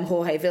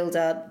Jorge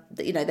Vilda.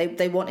 You know,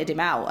 they wanted him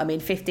out. I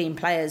mean, 15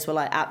 players were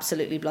like,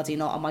 absolutely bloody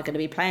not. Am I going to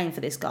be playing for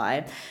this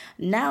guy?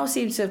 Now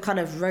seems to have kind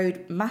of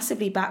rode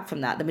massively back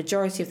from that. The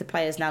majority of the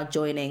players now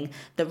joining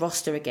the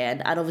roster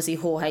again. And obviously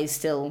Jorge's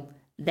still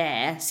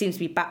there, seems to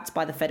be backed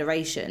by the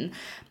federation.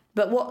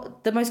 But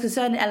what the most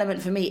concerning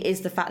element for me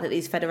is the fact that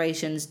these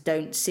federations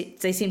they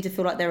seem to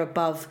feel like they're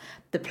above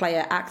the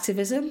player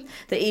activism.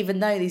 That even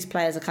though these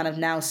players are kind of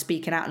now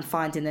speaking out and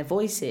finding their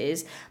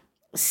voices,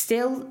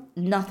 still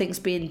nothing's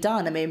being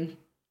done. I mean,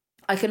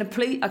 I can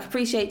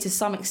appreciate to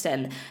some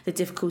extent the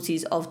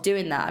difficulties of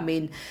doing that. I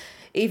mean,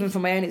 even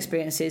from my own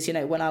experiences, you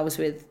know, when I was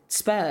with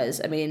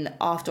Spurs, I mean,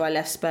 after I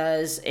left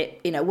Spurs,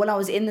 when I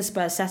was in the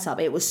Spurs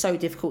setup, it was so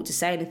difficult to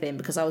say anything,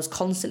 because I was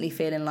constantly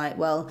feeling like,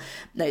 well,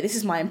 no, this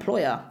is my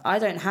employer. I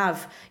don't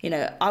have,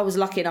 I was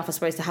lucky enough, I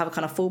suppose, to have a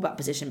kind of fallback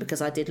position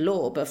because I did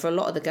law. But for a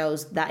lot of the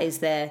girls, that is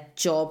their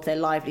job, their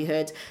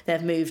livelihood.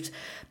 They've moved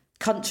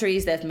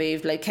countries, they've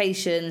moved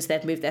locations,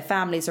 they've moved their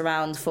families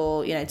around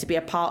for, to be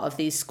a part of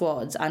these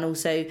squads. And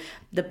also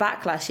the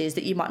backlash is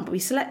that you might be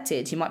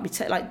selected, you might be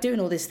doing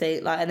all this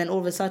thing, and then all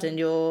of a sudden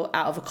you're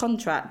out of a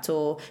contract,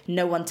 or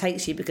no one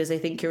takes you because they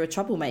think you're a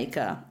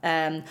troublemaker,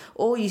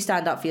 or you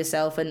stand up for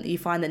yourself and you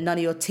find that none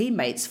of your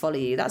teammates follow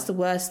you. That's the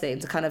worst thing,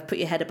 to kind of put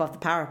your head above the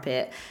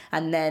parapet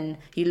and then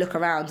you look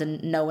around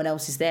and no one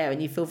else is there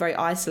and you feel very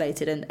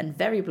isolated and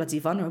very bloody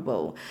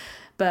vulnerable.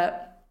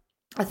 But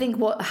I think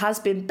what has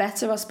been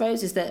better, I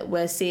suppose, is that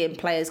we're seeing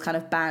players kind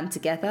of band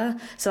together.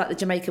 So like the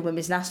Jamaican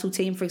women's national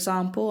team, for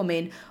example, I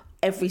mean,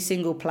 every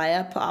single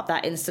player put up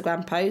that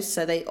Instagram post.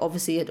 So they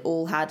obviously had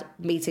all had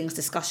meetings,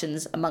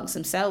 discussions amongst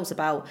themselves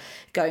about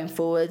going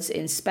forwards.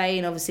 In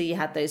Spain, obviously, you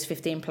had those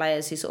 15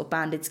 players who sort of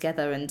banded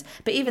together.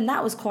 But even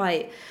that was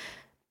quite,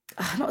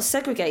 not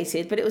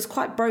segregated, but it was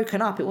quite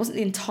broken up. It wasn't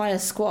the entire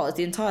squad.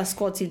 The entire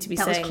squad seemed to be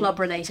saying... That was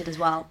club-related as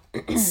well.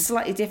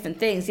 Slightly different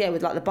things, yeah,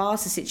 with like the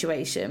Barca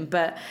situation.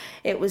 But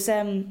it was...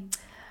 I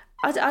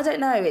don't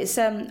know. It's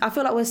I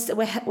feel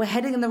like we're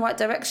heading in the right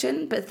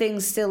direction, but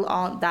things still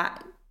aren't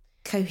that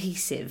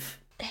cohesive.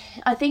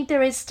 I think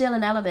there is still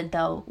an element,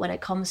 though, when it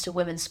comes to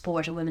women's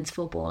sport and women's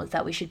football, is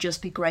that we should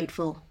just be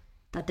grateful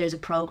that there's a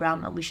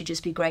programme, and we should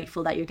just be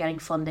grateful that you're getting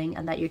funding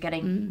and that you're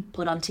getting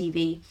put on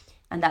TV,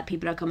 and that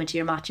people are coming to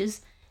your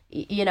matches,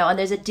 and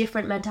there's a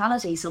different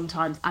mentality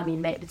sometimes. I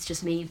mean, maybe it's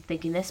just me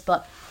thinking this,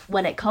 but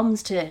when it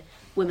comes to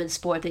women's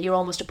sport, that you're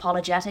almost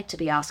apologetic to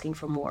be asking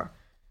for more,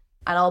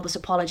 and almost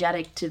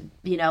apologetic to,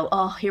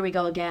 oh, here we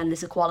go again,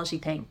 this equality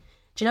thing.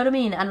 Do you know what I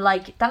mean?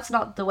 And that's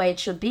not the way it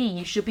should be.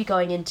 You should be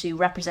going in to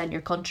represent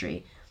your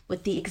country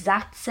with the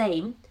exact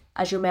same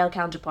as your male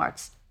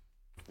counterparts.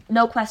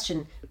 No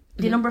question.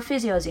 The number of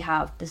physios you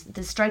have,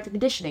 the strength and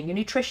conditioning, your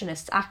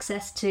nutritionists,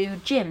 access to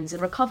gyms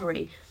and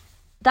recovery,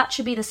 that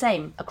should be the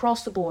same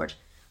across the board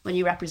when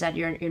you represent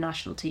your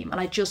national team. And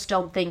I just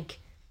don't think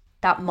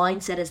that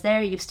mindset is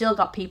there. You've still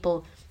got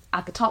people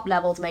at the top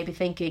levels maybe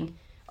thinking,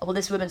 oh, well,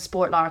 this women's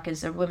sport lark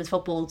is, or women's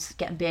football's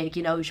getting big,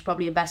 you should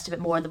probably invest a bit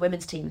more in the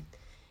women's team.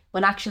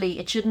 When actually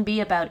it shouldn't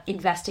be about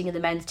investing in the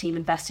men's team,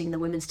 investing in the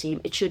women's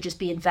team. It should just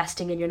be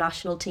investing in your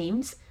national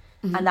teams.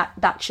 And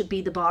that should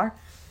be the bar.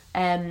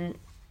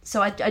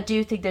 So I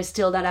do think there's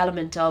still that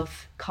element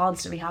of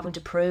constantly having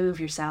to prove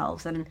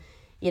yourselves, and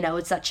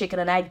it's that chicken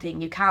and egg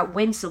thing. You can't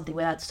win something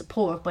without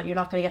support, but you're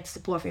not going to get the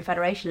support from your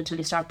federation until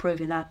you start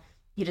proving that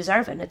you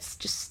deserve it. And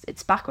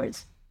it's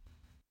backwards.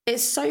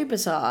 It's so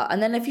bizarre.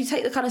 And then if you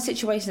take the kind of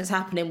situation that's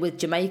happening with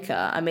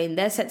Jamaica, I mean,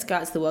 they're set to go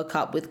out to the World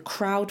Cup with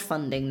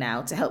crowdfunding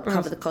now to help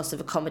cover the cost of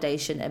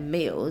accommodation and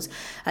meals.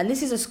 And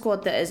this is a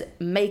squad that is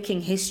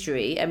making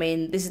history. I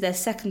mean, this is their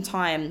second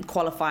time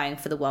qualifying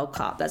for the World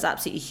Cup. That's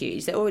absolutely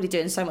huge. They're already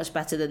doing so much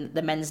better than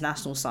the men's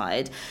national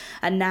side.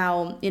 And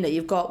now,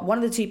 you've got one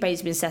of the two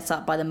pages been set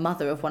up by the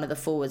mother of one of the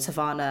forwards,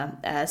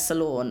 Havana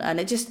Salon. And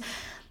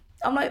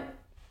I'm like,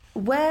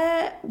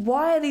 why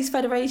are these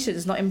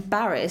federations not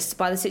embarrassed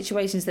by the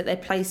situations that they're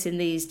placing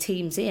these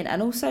teams in?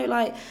 And also,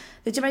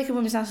 the Jamaican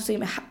women's national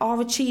team are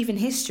achieving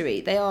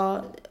history. They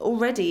are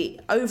already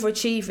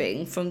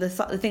overachieving from the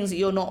things that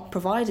you're not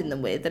providing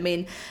them with. I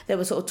mean, there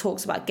were sort of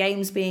talks about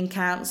games being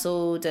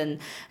cancelled, and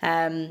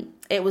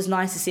it was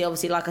nice to see,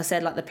 obviously, like I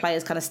said, like the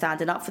players kind of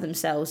standing up for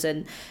themselves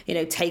and, you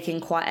know,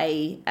 taking quite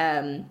a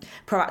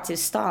proactive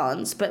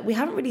stance. But we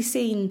haven't really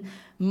seen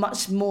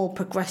much more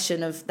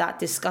progression of that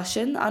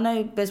discussion. I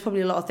know there's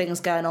probably a lot of things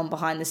going on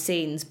behind the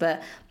scenes,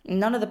 but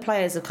none of the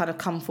players have kind of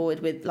come forward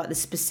with like the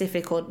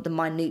specific or the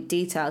minute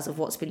details of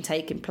what's been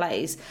taking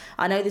place.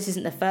 I know this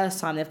isn't the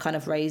first time they've kind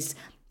of raised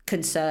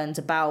concerns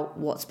about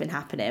what's been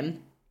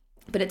happening,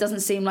 but it doesn't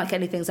seem like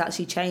anything's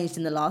actually changed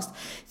in the last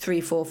 3,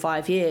 4,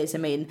 5 years. I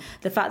mean,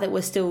 the fact that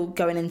we're still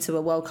going into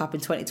a World Cup in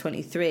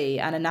 2023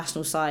 and a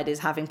national side is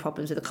having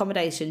problems with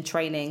accommodation,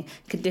 training,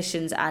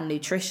 conditions and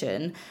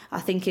nutrition, I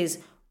think is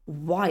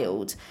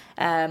wild,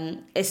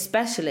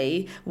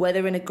 especially where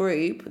they're in a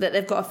group that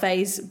they've got to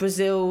face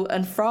Brazil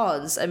and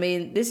France. I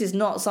mean, this is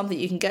not something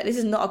you can get. This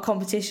is not a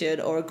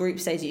competition or a group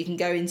stage that you can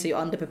go into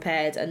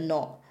underprepared and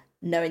not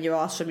knowing your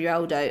ass from your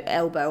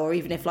elbow, or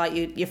even if like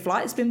your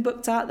flight's been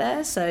booked out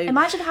there. So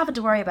imagine having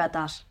to worry about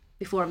that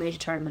before a major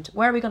tournament.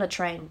 Where are we going to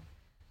train?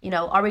 You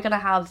know, are we going to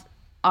have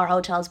our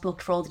hotels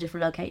booked for all the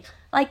different locations?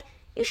 Like,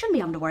 you shouldn't be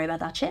having to worry about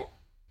that shit.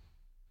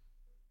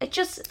 It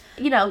just,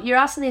 you know, you're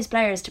asking these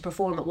players to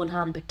perform with one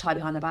hand tied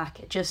behind their back.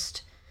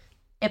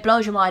 It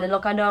blows your mind. And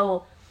look, I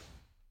know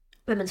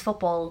women's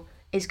football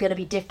is going to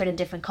be different in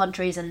different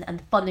countries, and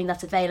the funding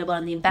that's available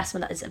and the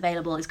investment that is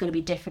available is going to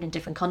be different in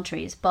different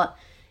countries. But,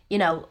 you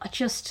know,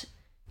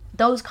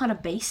 those kind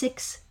of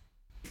basics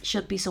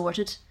should be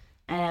sorted.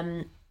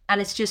 And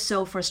it's just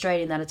so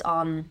frustrating that it's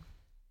on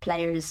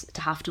players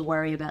to have to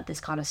worry about this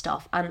kind of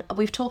stuff. And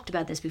we've talked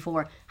about this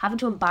before, having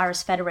to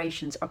embarrass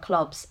federations or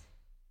clubs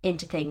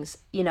into things,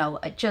 you know,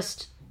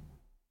 just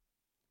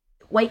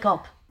wake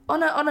up.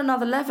 On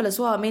another level as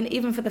well, I mean,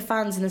 even for the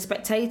fans and the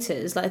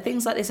spectators, like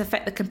things like this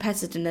affect the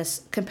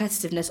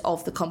competitiveness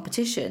of the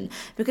competition,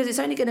 because it's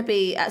only going to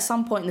be at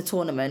some point in the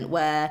tournament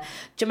where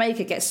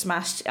Jamaica gets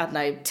smashed, I don't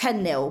know,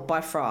 10-0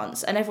 by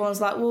France, and everyone's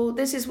like, well,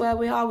 this is where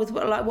we are with,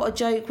 like, what a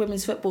joke,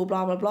 women's football,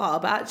 blah, blah, blah.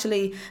 But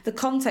actually, the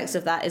context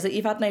of that is that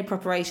you've had no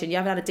preparation, you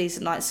haven't had a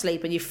decent night's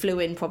sleep, and you flew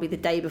in probably the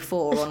day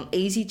before on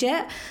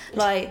EasyJet.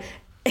 Like,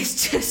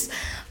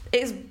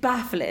 it's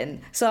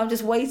baffling. So I'm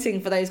just waiting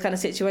for those kind of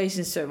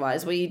situations to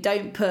arise where you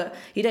don't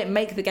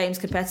make the games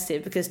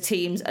competitive because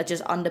teams are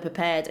just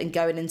underprepared and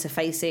going into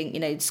facing,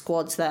 you know,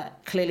 squads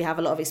that clearly have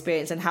a lot of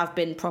experience and have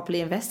been properly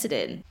invested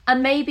in.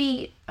 And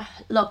maybe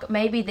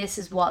this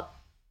is what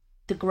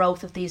the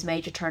growth of these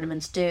major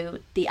tournaments do,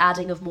 the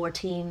adding of more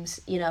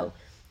teams, you know,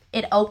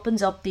 it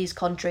opens up these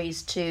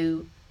countries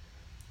to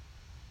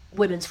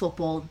women's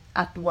football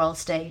at the world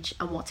stage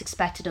and what's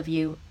expected of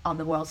you on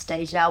the world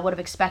stage. Now, I would have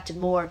expected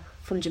more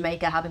from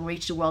Jamaica, having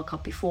reached a World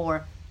Cup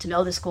before, to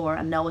know the score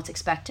and know what's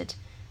expected.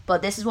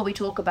 But this is what we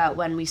talk about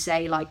when we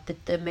say,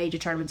 like, the major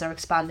tournaments are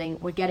expanding.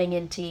 We're getting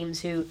in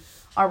teams who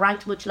are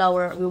ranked much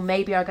lower, who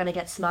maybe are going to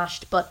get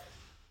smashed, but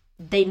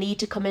they need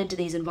to come into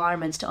these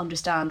environments to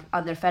understand,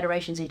 and their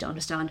federations need to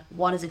understand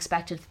what is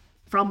expected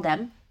from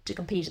them to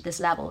compete at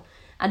this level.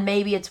 And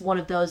maybe it's one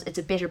of those, it's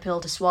a bitter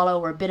pill to swallow,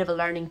 or a bit of a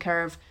learning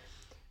curve,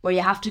 where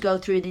you have to go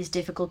through these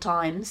difficult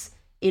times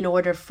in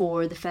order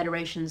for the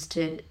federations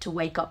to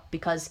wake up,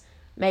 because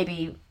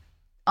maybe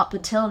up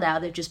until now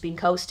they've just been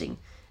coasting,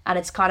 and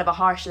it's kind of a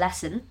harsh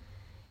lesson.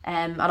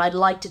 And I'd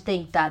like to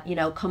think that, you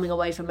know, coming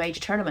away from a major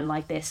tournament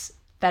like this,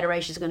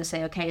 federations are going to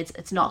say, okay,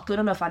 it's not good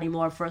enough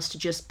anymore for us to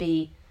just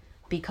be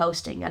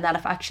coasting, and that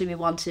if actually we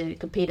want to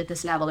compete at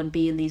this level and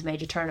be in these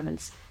major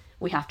tournaments,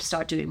 we have to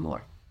start doing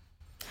more.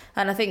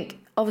 And I think,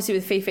 obviously,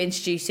 with FIFA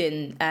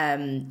introducing,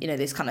 you know,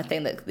 this kind of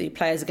thing that the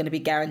players are going to be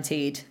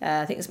guaranteed,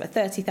 I think it's about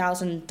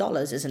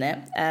 $30,000, isn't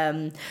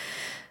it?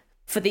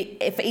 For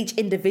each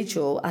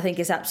individual, I think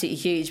it's absolutely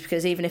huge,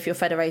 because even if your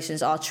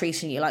federations are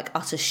treating you like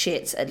utter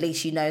shit, at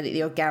least you know that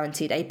you're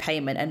guaranteed a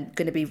payment and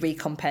going to be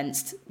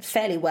recompensed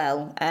fairly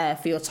well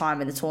for your time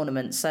in the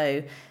tournament.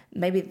 So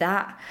maybe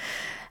that.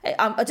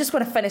 I just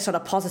want to finish on a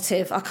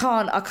positive. I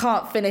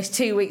can't finish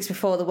 2 weeks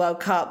before the World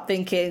Cup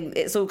thinking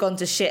it's all gone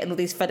to shit and all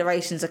these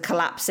federations are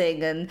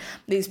collapsing and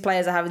these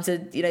players are having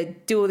to, you know,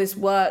 do all this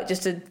work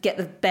just to get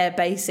the bare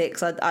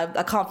basics.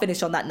 I can't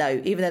finish on that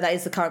note, even though that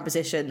is the current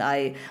position.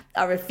 I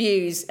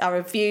refuse. I'm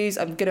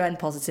going to end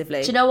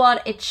positively. Do you know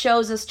what? It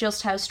shows us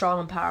just how strong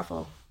and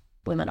powerful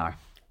women are.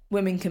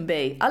 Women can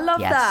be. I love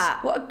that.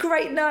 What a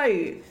great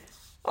note.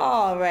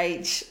 Oh,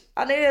 Rach.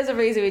 I knew there's a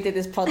reason we did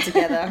this pod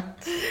together.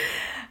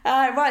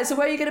 Right, so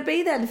where are you going to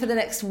be then for the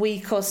next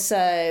week or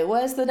so?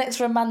 Where's the next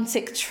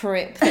romantic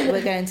trip that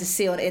we're going to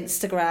see on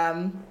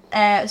Instagram?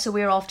 So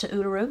we're off to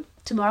Uluru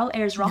tomorrow,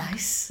 Ayers Rock.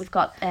 Nice. We've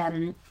got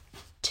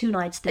 2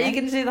 nights there. Are you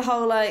going to do the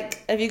whole,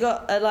 like, have you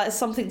got like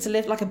something to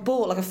lift, like a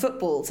ball, like a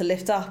football to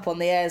lift up on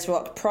the Ayers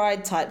Rock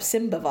Pride type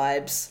Simba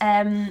vibes?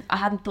 I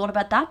hadn't thought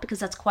about that because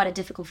that's quite a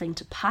difficult thing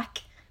to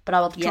pack, but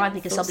I will try and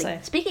think of something.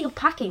 So. Speaking of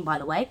packing, by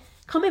the way,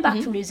 coming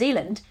back from New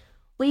Zealand,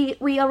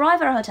 we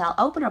arrive at our hotel,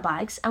 open our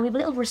bags, and we have a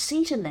little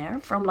receipt in there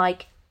from,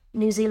 like,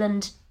 New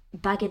Zealand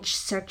baggage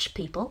search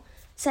people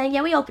saying,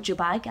 yeah, we opened your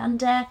bag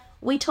and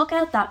we took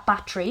out that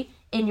battery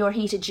in your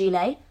heated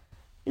gilet.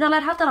 You're not allowed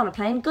to have that on a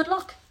plane. Good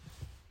luck.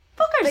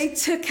 Fuckers. They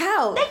took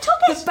out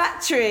the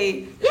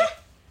battery. Yeah.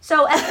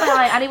 So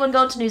FYI, anyone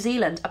going to New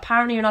Zealand,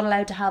 apparently you're not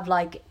allowed to have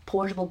like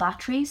portable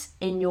batteries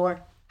in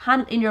your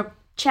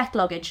checked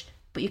luggage,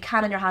 but you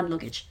can in your hand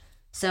luggage.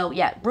 So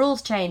yeah,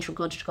 rules change from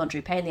country to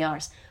country, pain in the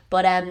arse.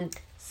 But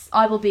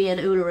I will be in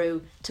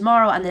Uluru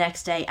tomorrow and the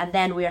next day, and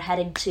then we are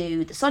heading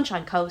to the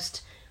Sunshine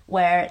Coast,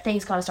 where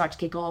things kind of start to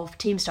kick off,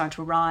 teams start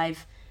to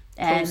arrive.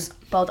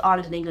 Both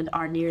Ireland and England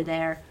are near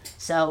there.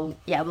 So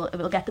yeah,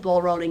 we'll get the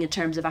ball rolling in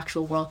terms of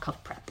actual World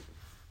Cup prep.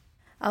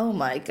 Oh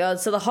my God.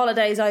 So the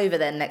holiday's over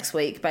then next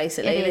week,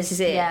 basically. This is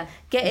it. Yeah,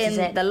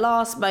 Getting the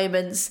last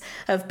moments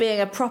of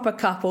being a proper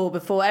couple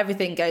before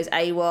everything goes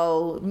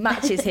AWOL.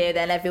 Matches here,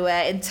 then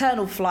everywhere.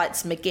 Internal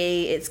flights,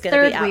 McGee. It's going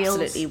to be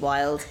absolutely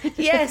wild.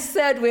 Yes,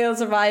 third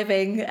wheels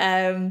arriving.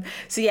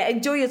 So yeah,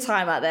 enjoy your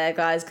time out there,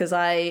 guys, because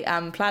I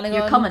am planning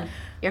on...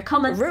 You're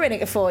coming. Ruining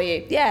it for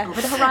you. Yeah. Over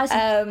the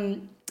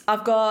horizon.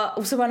 I've got,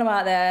 also when I'm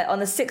out there, on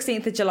the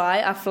 16th of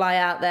July, I fly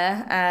out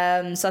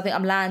there. So I think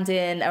I'm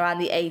landing around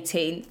the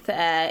 18th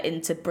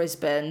into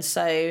Brisbane.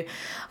 So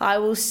I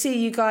will see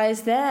you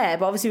guys there.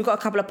 But obviously we've got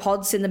a couple of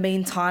pods in the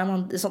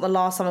meantime. It's not the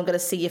last time I'm going to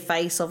see your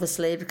face,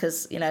 obviously,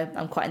 because, you know,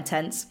 I'm quite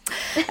intense.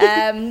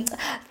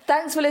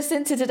 Thanks for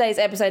listening to today's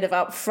episode of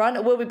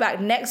Upfront. We'll be back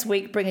next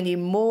week bringing you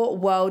more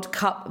World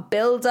Cup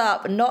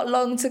build-up. Not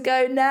long to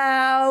go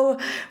now.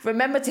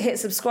 Remember to hit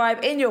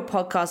subscribe in your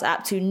podcast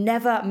app to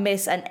never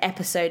miss an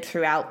episode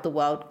throughout the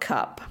World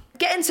Cup.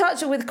 Get in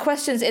touch with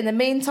questions in the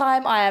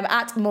meantime. I am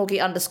at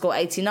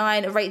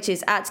Morgie_89. Rach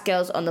is at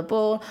Girls on the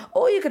Ball.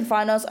 Or you can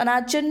find us on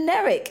our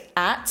generic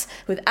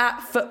with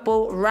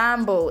Football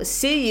Ramble.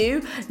 See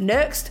you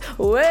next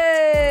week.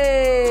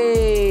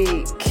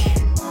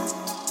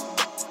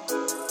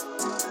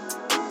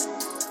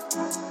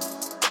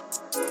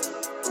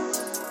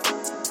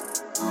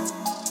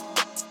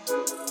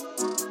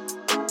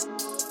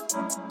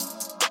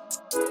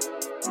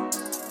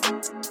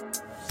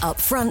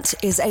 Upfront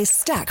is a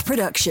Stack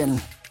production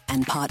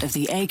and part of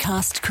the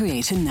Acast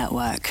Creator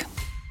Network.